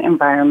current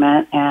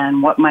environment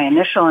and what my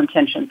initial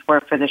intentions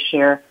were for this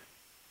year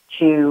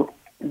to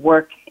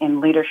work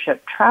in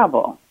leadership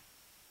travel.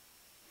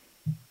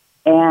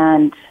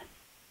 And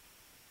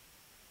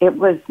it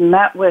was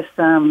met with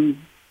a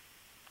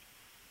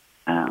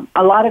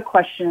lot of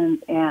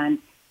questions, and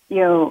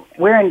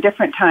we're in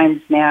different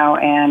times now,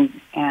 and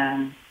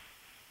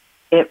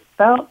it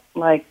felt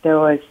like there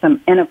was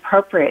some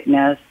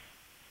inappropriateness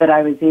that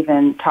I was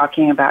even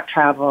talking about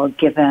travel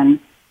given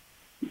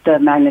the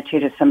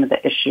magnitude of some of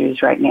the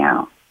issues right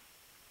now.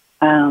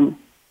 And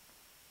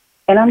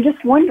I'm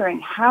just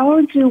wondering,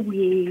 how do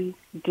we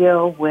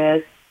deal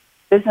with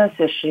business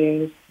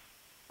issues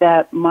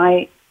that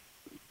might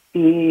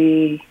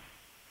seem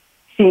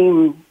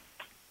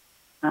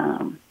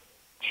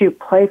too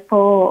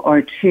playful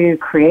or too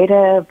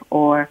creative,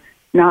 or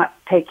not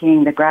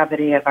taking the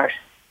gravity of our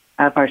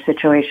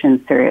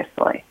situation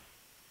seriously?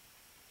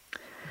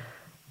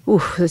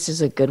 Ooh, this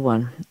is a good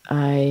one.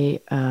 I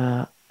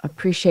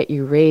appreciate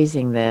you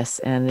raising this,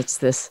 and it's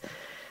this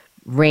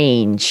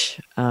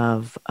range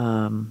of,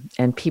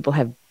 and people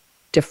have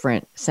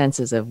different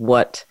senses of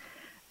what,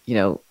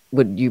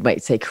 what you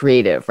might say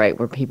creative, right?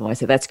 Where people might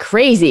say that's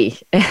crazy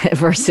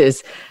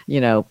versus,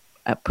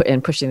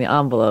 pushing the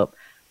envelope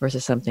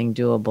versus something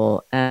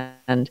doable.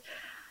 And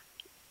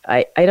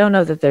I don't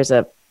know that there's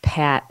a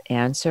pat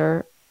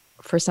answer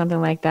for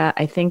something like that.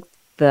 I think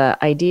the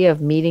idea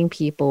of meeting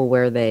people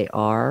where they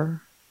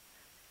are,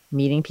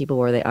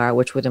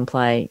 which would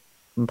implying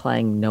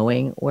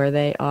knowing where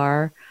they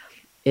are,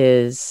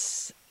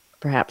 is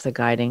perhaps a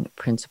guiding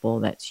principle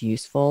that's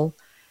useful.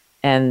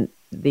 And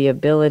the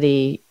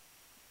ability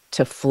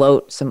to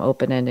float some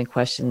open-ended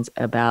questions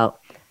about,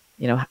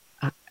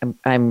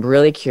 I'm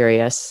really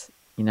curious,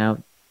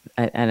 and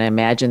I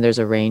imagine there's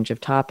a range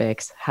of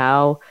topics.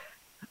 How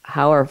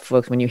are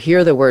folks, when you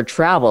hear the word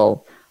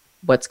travel,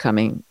 what's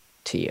coming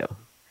to you?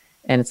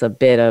 And it's a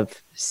bit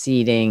of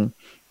seeding,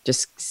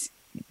 just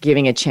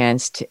giving a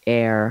chance to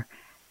air.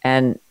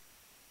 And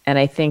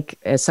I think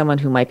as someone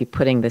who might be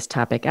putting this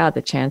topic out,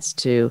 the chance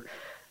to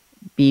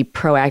be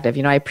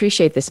proactive. I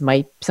appreciate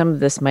some of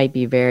this might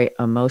be very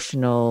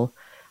emotional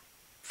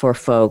for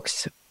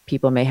folks.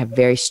 People may have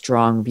very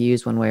strong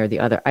views one way or the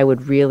other. I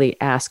would really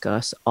ask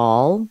us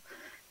all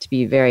to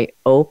be very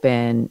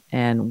open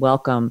and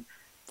welcome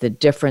the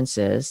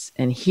differences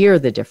and hear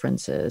the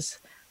differences,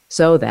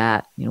 so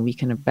that we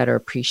can better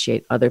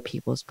appreciate other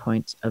people's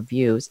points of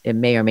views. It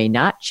may or may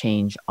not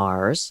change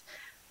ours,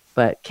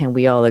 but can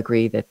we all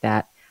agree that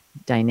that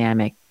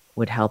dynamic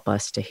would help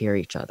us to hear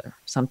each other?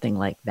 Something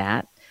like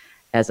that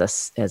as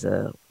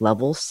a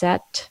level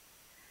set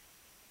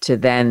to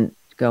then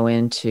go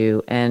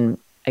into. And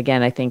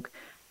again, I think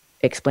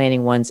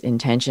explaining one's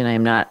intention, I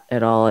am not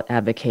at all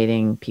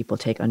advocating people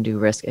take undue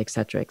risk, et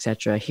cetera, et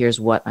cetera. Here's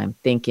what I'm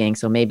thinking.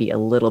 So maybe a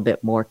little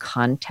bit more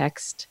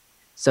context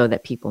so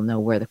that people know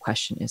where the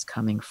question is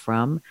coming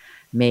from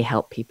may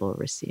help people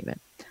receive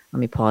it. Let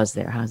me pause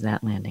there. How's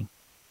that landing?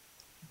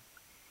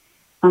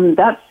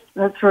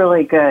 That's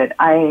really good.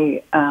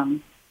 I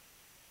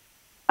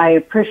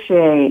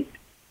appreciate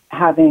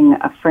having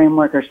a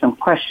framework or some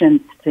questions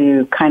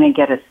to kind of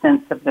get a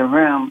sense of the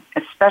room,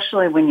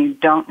 especially when you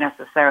don't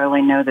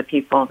necessarily know the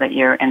people that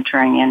you're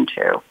entering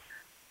into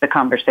the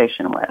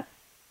conversation with.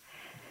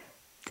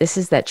 This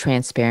is that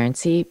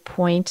transparency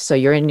point. So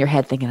you're in your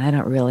head thinking, I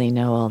don't really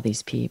know all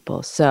these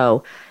people.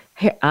 So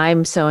here,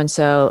 I'm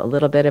so-and-so, a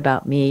little bit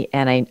about me.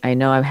 And I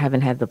know I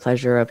haven't had the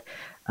pleasure of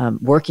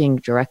working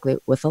directly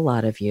with a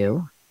lot of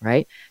you,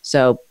 right?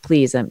 So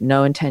please,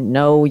 no intent,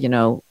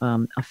 no,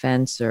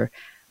 offense or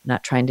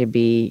not trying to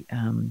be,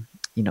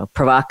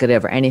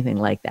 provocative or anything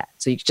like that.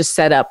 So you just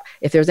set up,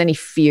 if there's any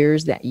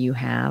fears that you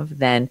have,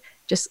 then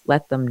just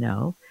let them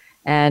know.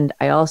 And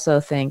I also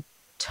think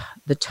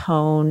the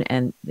tone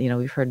and,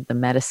 we've heard the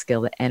meta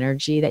skill, the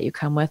energy that you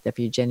come with, if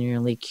you're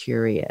genuinely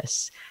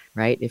curious,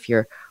 right? If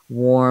you're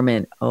warm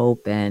and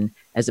open,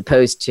 as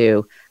opposed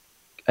to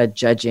a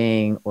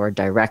judging or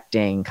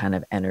directing kind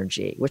of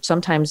energy, which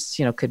sometimes,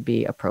 could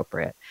be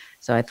appropriate.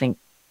 So I think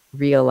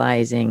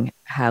realizing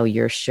how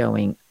you're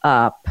showing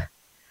up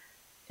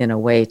in a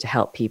way to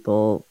help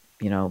people,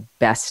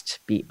 best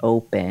be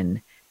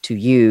open to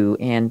you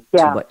and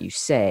to what you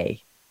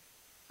say,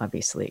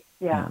 obviously,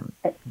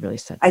 really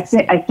sets the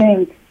stage. I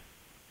think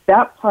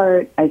that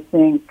part, I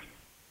think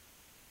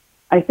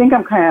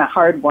I'm kind of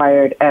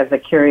hardwired as a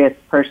curious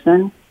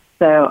person.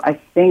 So I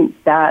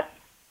think that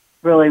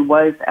really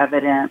was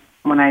evident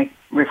when I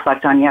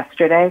reflect on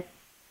yesterday,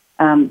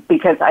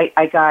 because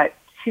I got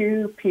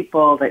two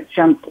people that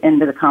jumped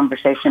into the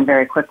conversation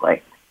very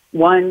quickly.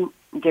 One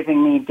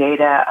giving me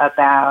data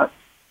about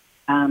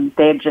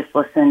they had just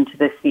listened to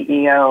the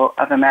CEO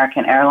of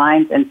American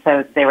Airlines, and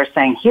so they were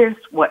saying, here's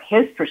what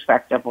his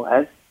perspective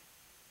was.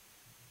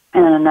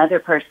 And another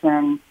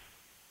person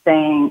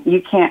saying,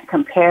 you can't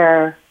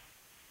compare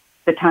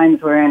the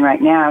times we're in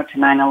right now to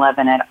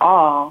 9/11 at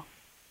all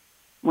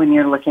when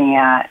you're looking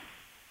at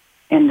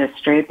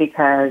industry,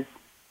 because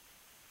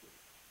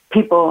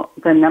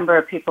the number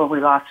of people we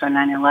lost on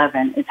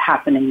 9/11 is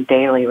happening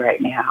daily right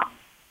now.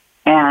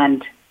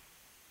 And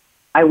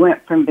I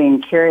went from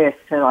being curious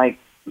to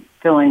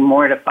feeling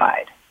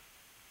mortified,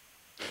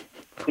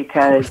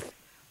 because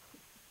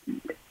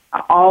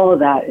all of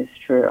that is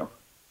true.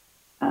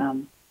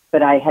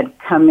 But I had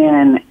come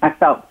in, I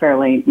felt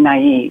fairly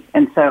naive.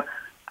 And so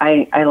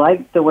I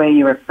liked the way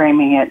you were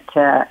framing it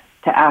to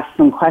ask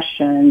some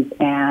questions,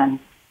 and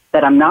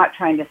that I'm not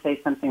trying to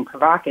say something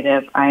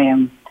provocative. I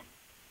am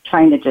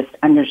trying to just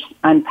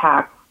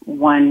unpack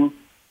one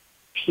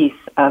piece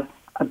of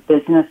a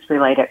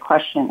business-related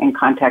question in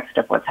context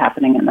of what's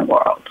happening in the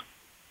world.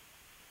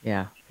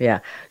 Yeah.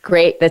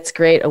 Great. That's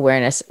great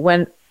awareness.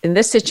 When in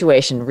this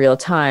situation, real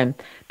time,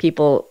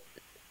 people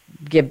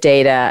give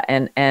data,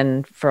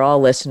 and for all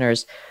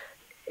listeners,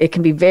 it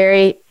can be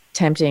very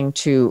tempting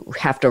to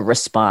have to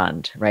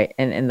respond, right?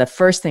 And the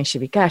first thing should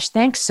be, gosh,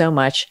 thanks so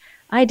much.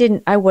 I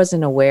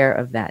wasn't aware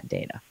of that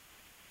data.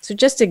 So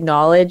just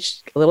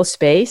acknowledge a little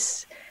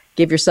space,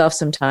 give yourself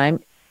some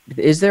time.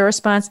 Is there a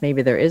response?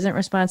 Maybe there isn't a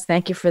response.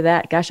 Thank you for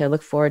that. Gosh, I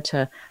look forward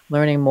to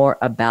learning more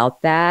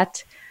about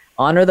that.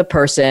 Honor the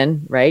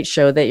person, right?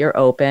 Show that you're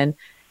open,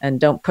 and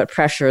don't put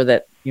pressure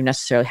that you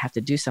necessarily have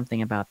to do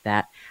something about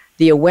that.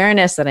 The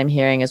awareness that I'm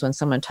hearing is when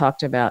someone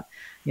talked about,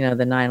 the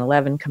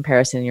 9/11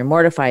 comparison, you're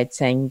mortified,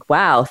 saying,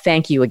 wow,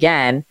 thank you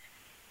again.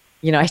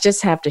 I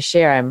just have to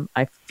share,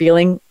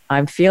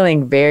 I'm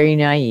feeling very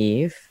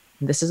naive.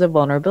 This is a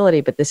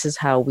vulnerability, but this is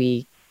how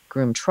we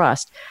groom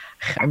trust.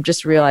 I'm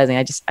just realizing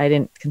I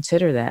didn't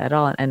consider that at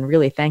all. And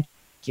really thank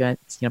you.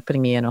 It's,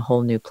 putting me in a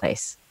whole new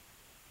place.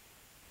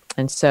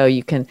 And so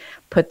you can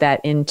put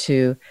that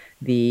into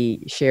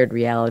the shared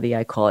reality,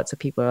 I call it. So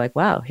people are like,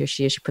 wow, here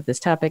she is. She put this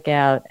topic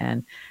out,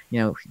 and,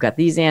 we've got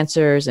these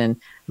answers, and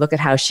look at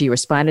how she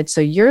responded. So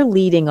you're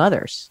leading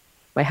others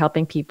by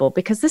helping people,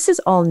 because this is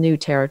all new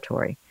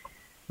territory,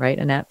 right?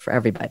 And that for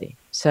everybody.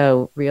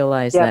 So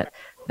realize that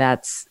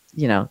that's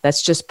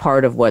just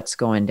part of what's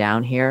going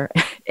down here.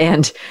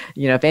 And,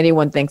 if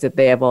anyone thinks that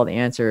they have all the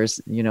answers,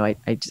 I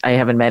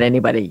haven't met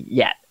anybody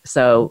yet.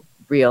 So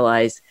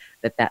realize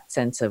that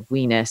sense of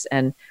we-ness,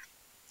 and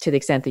to the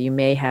extent that you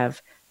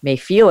may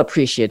feel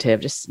appreciative,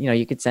 just,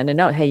 you could send a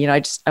note. Hey,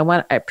 I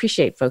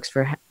appreciate folks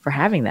for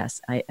having this.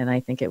 And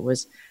I think it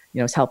was,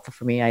 it's helpful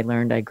for me. I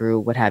learned, I grew,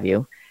 what have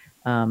you.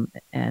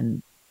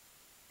 And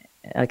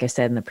like I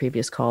said in the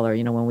previous caller,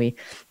 when we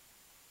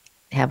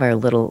have our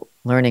little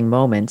learning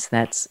moments,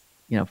 that's,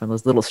 from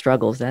those little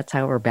struggles, that's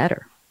how we're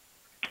better.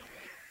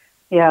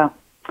 Yeah.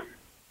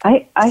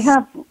 I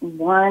have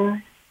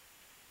one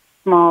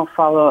small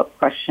follow-up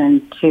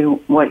question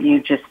to what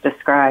you just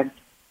described.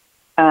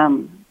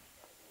 The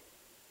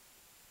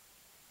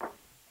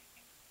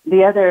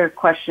other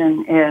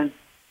question is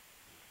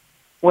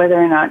whether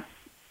or not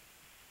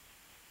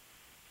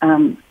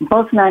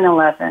both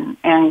 9/11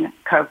 and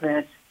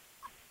COVID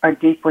are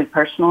deeply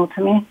personal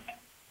to me.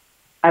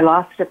 I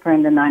lost a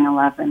friend in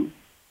 9/11,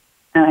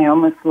 and I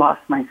almost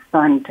lost my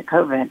son to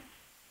COVID.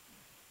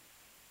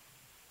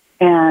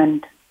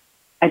 And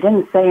I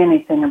didn't say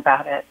anything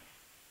about it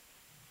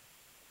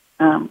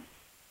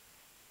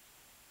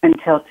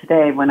until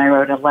today when I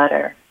wrote a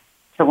letter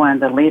to one of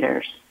the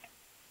leaders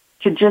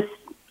to just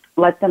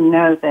let them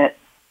know that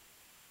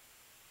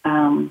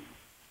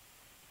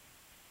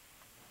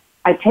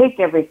I take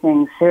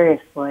everything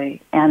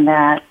seriously, and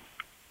that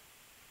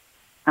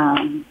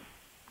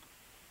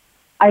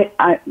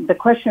the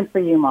question for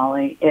you,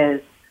 Molly,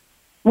 is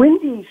when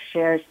do you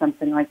share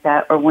something like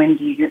that, or when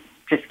do you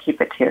just keep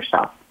it to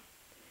yourself?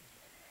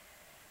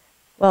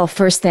 Well,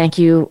 first, thank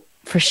you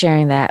for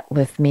sharing that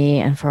with me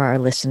and for our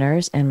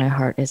listeners, and my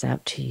heart is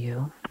out to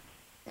you.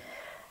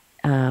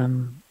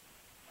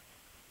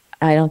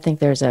 I don't think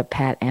there's a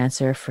pat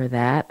answer for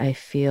that. I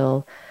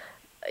feel,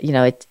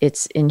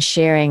 it's in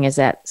sharing, is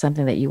that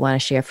something that you want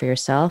to share for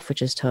yourself,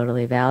 which is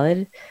totally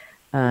valid.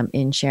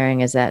 In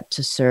sharing, is that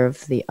to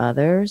serve the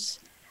others?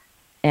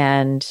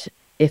 And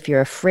if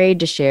you're afraid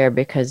to share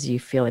because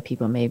you feel that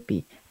people may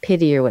be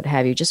pity or what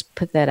have you, just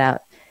put that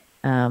out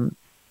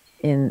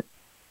in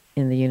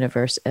the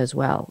universe as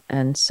well.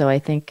 And so I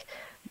think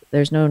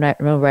there's no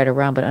right or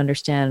wrong, but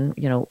understand,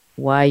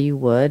 why you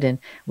would, and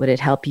would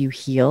it help you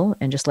heal?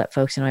 And just let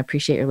folks know, I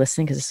appreciate your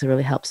listening because this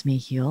really helps me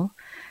heal.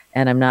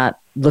 And I'm not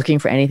looking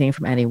for anything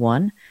from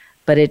anyone,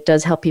 but it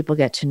does help people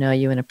get to know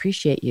you and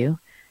appreciate you.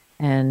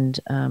 And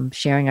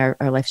sharing our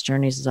life's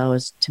journeys is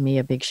always, to me,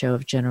 a big show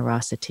of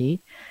generosity.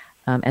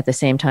 At the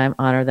same time,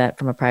 honor that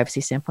from a privacy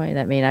standpoint.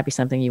 That may not be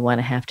something you want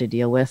to have to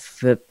deal with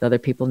that other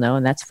people know,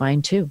 and that's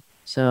fine too.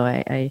 So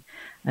I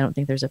don't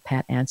think there's a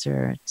pat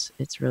answer.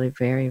 It's really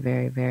very,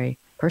 very, very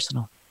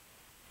personal.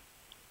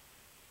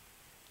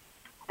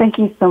 Thank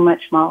you so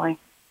much, Molly.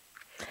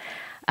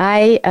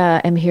 I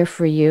am here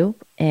for you,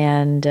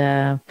 and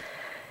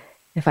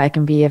if I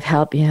can be of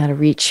help, you know how to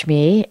reach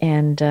me.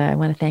 And I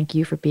want to thank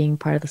you for being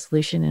part of the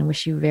solution and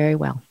wish you very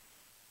well.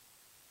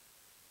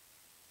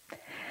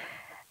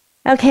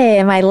 Okay,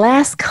 and my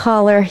last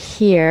caller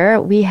here,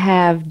 we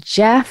have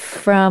Jeff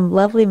from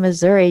lovely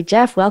Missouri.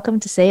 Jeff, welcome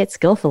to Say It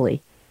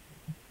Skillfully.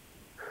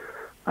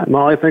 Hi,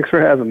 Molly. Thanks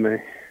for having me.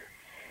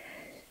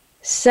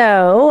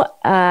 So,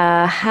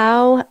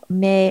 how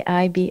may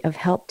I be of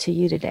help to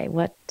you today?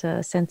 What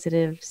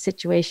sensitive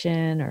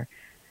situation or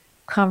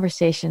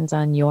conversations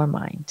on your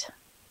mind?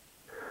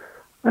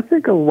 I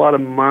think a lot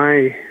of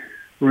my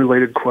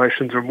related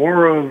questions are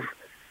more of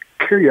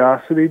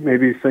curiosity,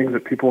 maybe things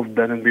that people have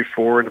been in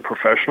before in the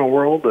professional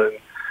world, and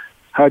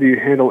how do you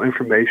handle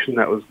information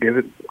that was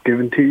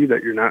given to you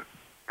that you're not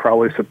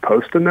probably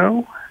supposed to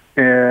know,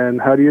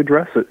 and how do you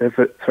address it if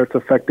it starts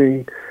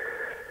affecting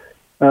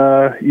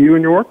you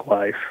and your work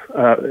life?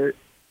 For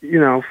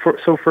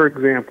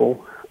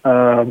example,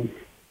 I'm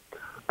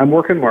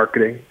working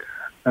marketing,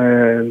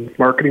 and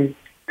marketing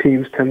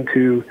teams tend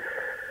to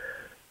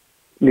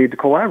need to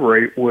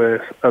collaborate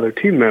with other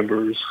team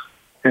members,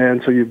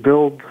 and so you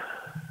build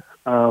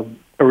a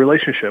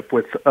relationship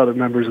with other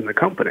members in the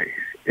company,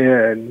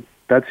 and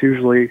that's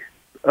usually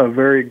a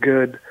very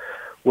good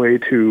way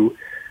to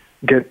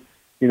get,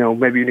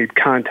 maybe you need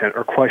content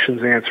or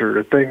questions answered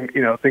or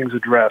things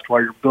addressed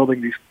while you're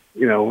building these,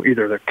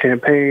 either the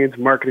campaigns,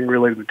 marketing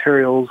related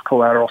materials,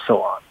 collateral,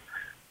 so on.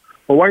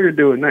 Well, while you're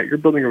doing that, you're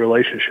building a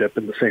relationship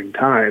at the same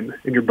time,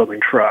 and you're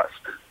building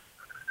trust.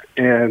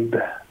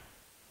 And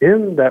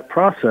in that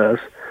process,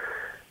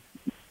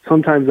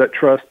 sometimes that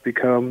trust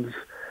becomes,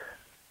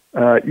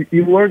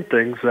 you learn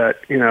things that,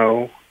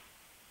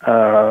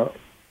 that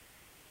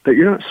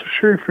you're not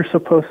sure if you're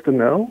supposed to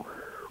know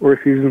or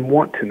if you even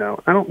want to know.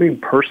 I don't mean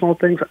personal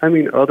things. I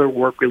mean other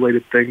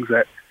work-related things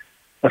that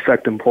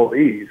affect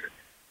employees,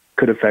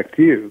 could affect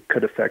you,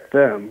 could affect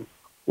them.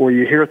 Or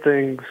you hear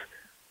things,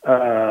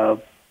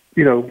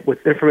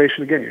 with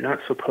information, again, you're not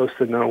supposed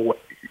to know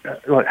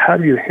how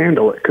do you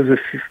handle it? Because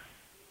if,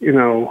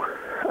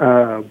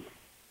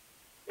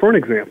 for an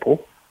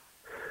example,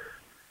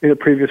 in a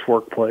previous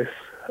workplace,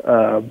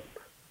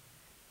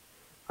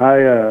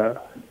 I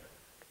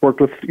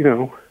worked with,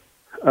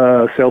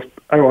 sales.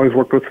 I always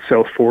worked with the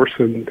sales force,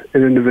 and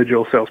an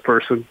individual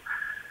salesperson,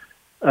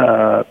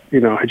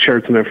 had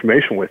shared some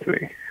information with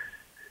me.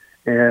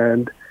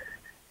 And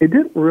it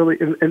didn't really,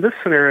 in this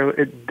scenario,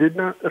 it did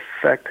not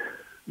affect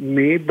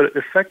me, but it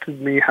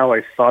affected me how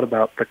I thought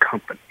about the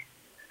company.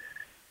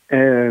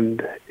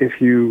 And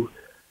if you,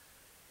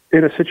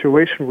 in a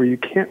situation where you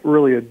can't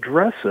really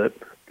address it,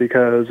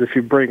 because if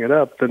you bring it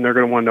up, then they're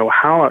going to want to know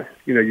how,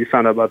 you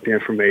found out about the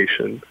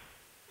information.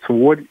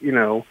 So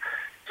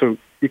so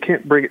you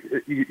can't bring it,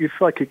 you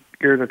feel like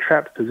you're in a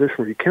trapped position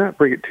where you cannot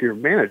bring it to your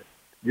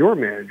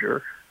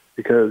manager,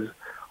 because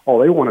all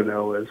they want to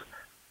know is,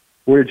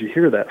 where did you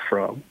hear that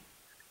from?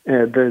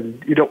 And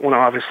then you don't want to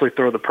obviously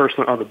throw the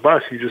person on the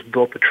bus you just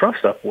built the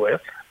trust up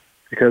with,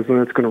 because then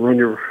it's going to ruin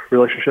your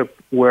relationship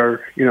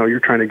where, you're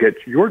trying to get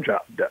your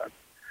job done.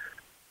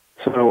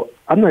 So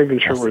I'm not even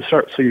sure where to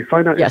start. So you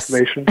find out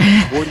information.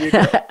 Where do you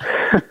go?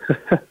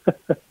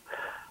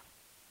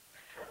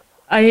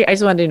 I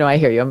just wanted to know, I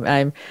hear you.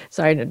 I'm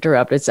sorry to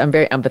interrupt. I'm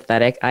very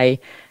empathetic. I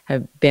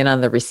have been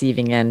on the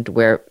receiving end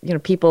where,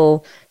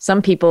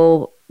 some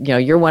people,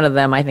 you're one of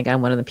them. I think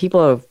I'm one of them.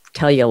 People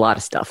tell you a lot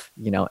of stuff,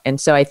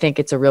 and so I think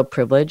it's a real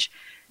privilege.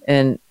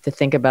 And to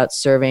think about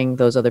serving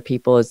those other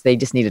people is they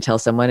just need to tell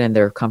someone and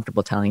they're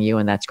comfortable telling you,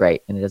 and that's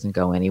great. And it doesn't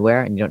go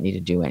anywhere and you don't need to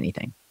do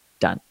anything.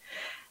 Done.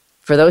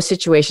 For those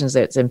situations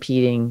that's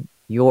impeding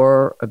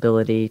your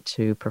ability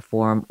to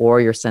perform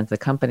or your sense of the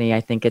company,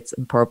 I think it's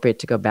appropriate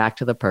to go back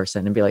to the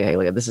person and be like, hey,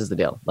 look, this is the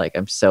deal. Like,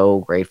 I'm so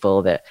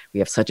grateful that we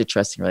have such a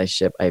trusting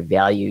relationship. I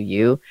value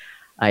you.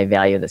 I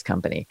value this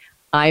company.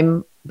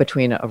 I'm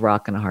between a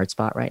rock and a hard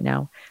spot right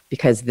now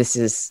because this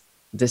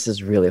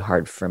is really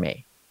hard for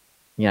me.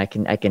 I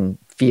can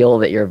feel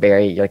that you're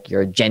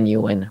you're a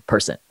genuine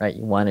person, right?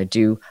 You want to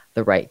do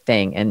the right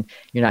thing, and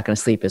you're not going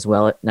to sleep as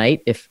well at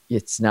night if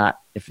it's not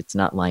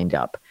lined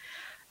up.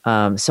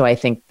 So I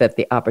think that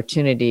the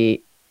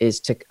opportunity is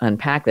to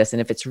unpack this,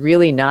 and if it's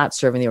really not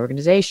serving the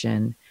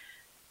organization,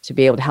 to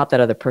be able to help that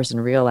other person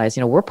realize,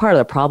 we're part of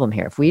the problem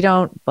here. If we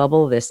don't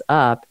bubble this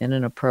up in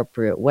an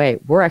appropriate way,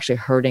 we're actually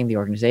hurting the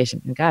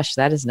organization. And gosh,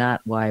 that is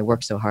not why I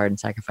worked so hard and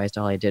sacrificed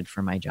all I did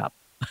for my job.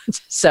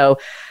 So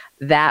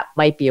that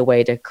might be a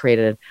way to create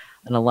an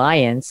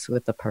alliance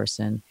with the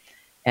person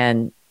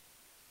and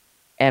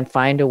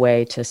find a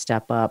way to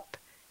step up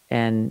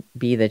and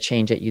be the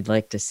change that you'd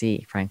like to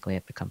see, frankly,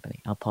 at the company.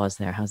 I'll pause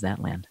there. How's that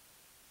land?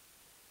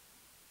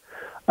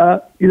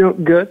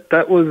 Good.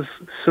 That was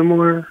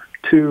similar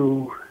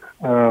to,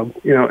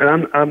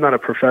 and I'm not a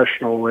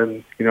professional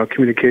in,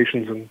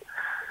 communications and,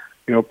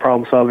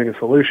 problem solving and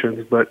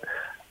solutions, but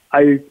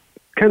I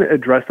kind of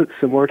addressed it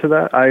similar to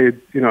that.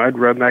 I'd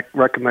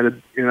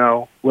recommended,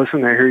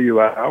 listen, I hear you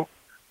out.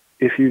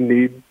 If you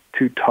need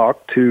to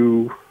talk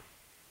to,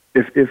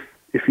 if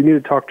you need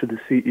to talk to the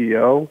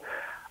CEO,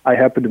 I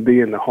happen to be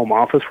in the home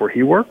office where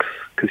he works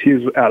because he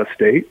was out of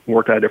state,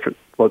 worked at a different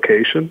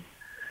location.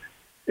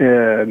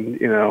 And,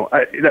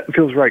 that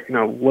feels right.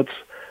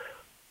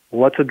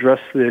 Let's address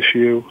the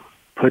issue,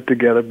 put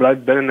together. But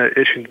I've been in that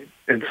issue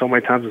in so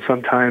many times, and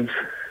sometimes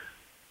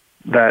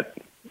that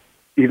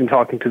even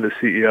talking to the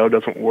CEO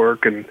doesn't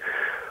work. And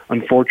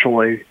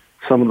unfortunately,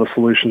 some of the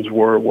solutions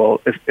were, well,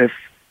 if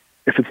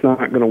it's not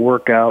going to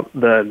work out,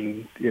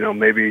 then,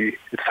 maybe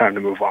it's time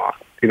to move on.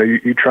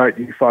 You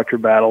fought your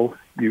battle.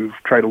 You've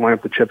tried to line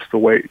up the chips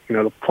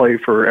to play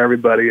for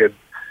everybody.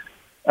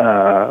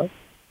 And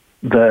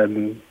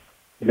then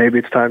maybe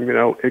it's time,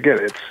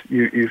 again,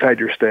 you've had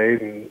your stay.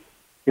 And,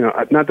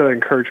 not that I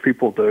encourage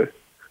people to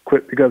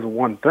quit because of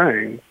one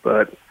thing,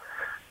 but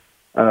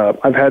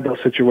I've had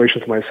those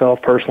situations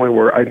myself personally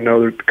where I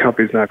know that the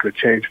company's not going to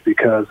change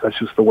because that's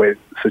just the way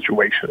the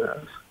situation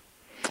is.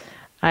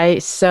 I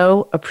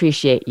so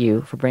appreciate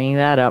you for bringing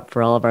that up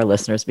for all of our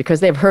listeners,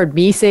 because they've heard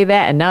me say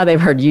that and now they've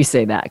heard you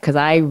say that, because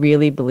I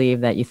really believe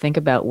that you think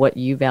about what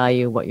you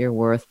value, what you're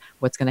worth,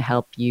 what's going to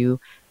help you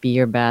be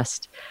your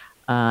best.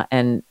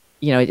 And,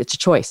 it's a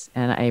choice.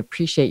 And I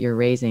appreciate your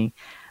raising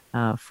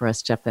for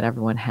us, Jeff, that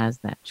everyone has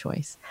that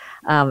choice.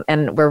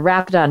 And we're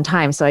wrapped on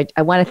time. So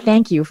I want to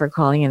thank you for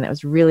calling in. That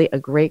was really a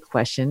great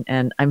question.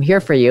 And I'm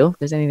here for you. If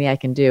there's anything I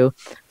can do,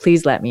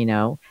 please let me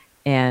know.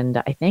 And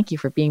I thank you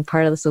for being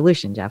part of the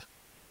solution, Jeff.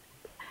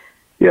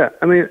 Yeah,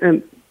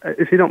 and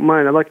if you don't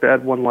mind, I'd like to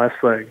add one last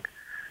thing.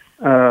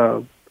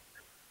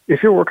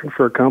 If you're working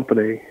for a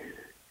company,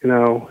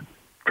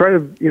 try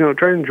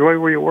to enjoy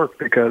where you work,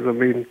 because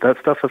that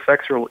stuff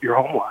affects your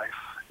home life.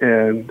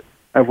 And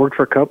I've worked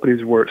for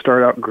companies where it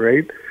started out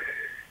great,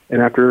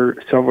 and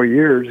after several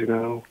years,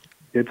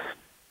 it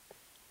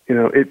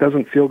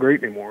doesn't feel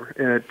great anymore,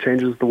 and it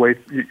changes the way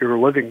you're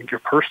living your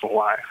personal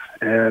life.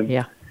 And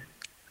yeah,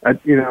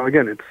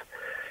 again, it's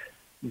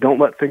don't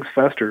let things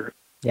fester.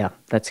 Yeah,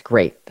 that's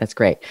great. That's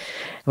great.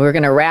 We're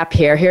going to wrap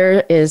here.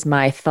 Here is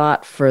my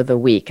thought for the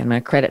week. I'm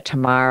going to credit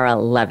Tamara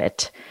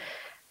Levitt.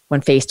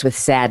 When faced with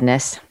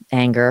sadness,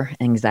 anger,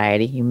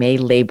 anxiety, you may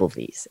label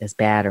these as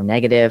bad or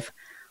negative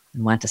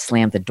and want to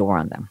slam the door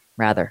on them.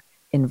 Rather,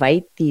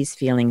 invite these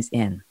feelings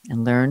in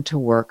and learn to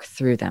work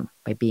through them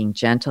by being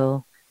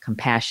gentle,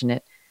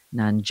 compassionate,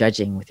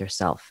 non-judging with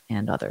yourself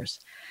and others.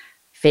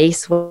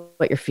 Face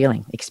what you're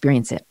feeling,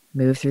 experience it,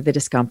 move through the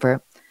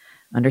discomfort,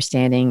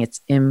 understanding its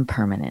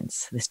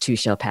impermanence. This too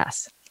shall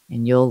pass,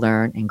 and you'll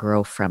learn and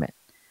grow from it.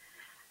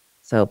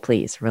 So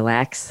please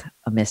relax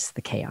amidst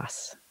the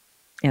chaos.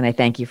 And I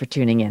thank you for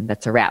tuning in.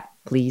 That's a wrap.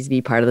 Please be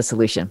part of the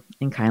solution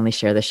and kindly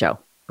share the show.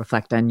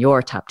 Reflect on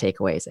your top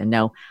takeaways, and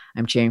know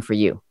I'm cheering for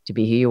you to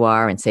be who you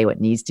are and say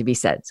what needs to be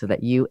said so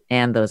that you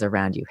and those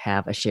around you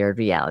have a shared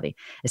reality,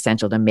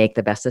 essential to make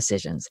the best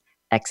decisions,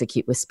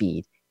 execute with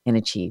speed, and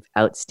achieve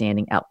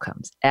outstanding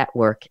outcomes at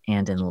work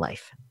and in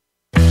life.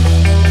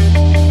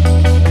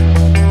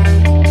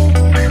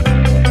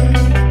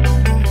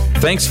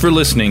 Thanks for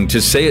listening to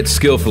Say It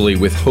Skillfully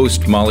with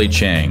host Molly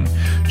Chang.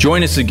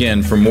 Join us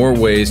again for more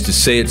ways to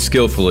say it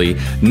skillfully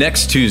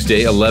next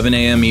Tuesday, 11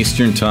 a.m.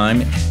 Eastern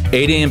Time,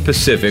 8 a.m.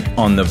 Pacific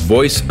on the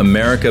Voice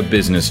America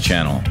Business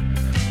Channel.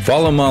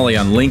 Follow Molly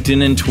on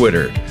LinkedIn and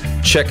Twitter.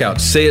 Check out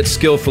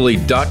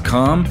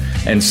sayitskillfully.com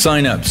and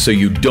sign up so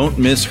you don't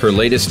miss her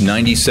latest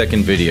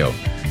 90-second video.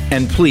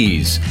 And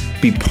please,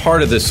 be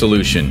part of the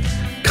solution.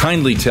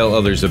 Kindly tell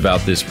others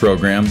about this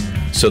program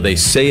so they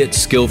say it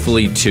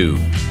skillfully too.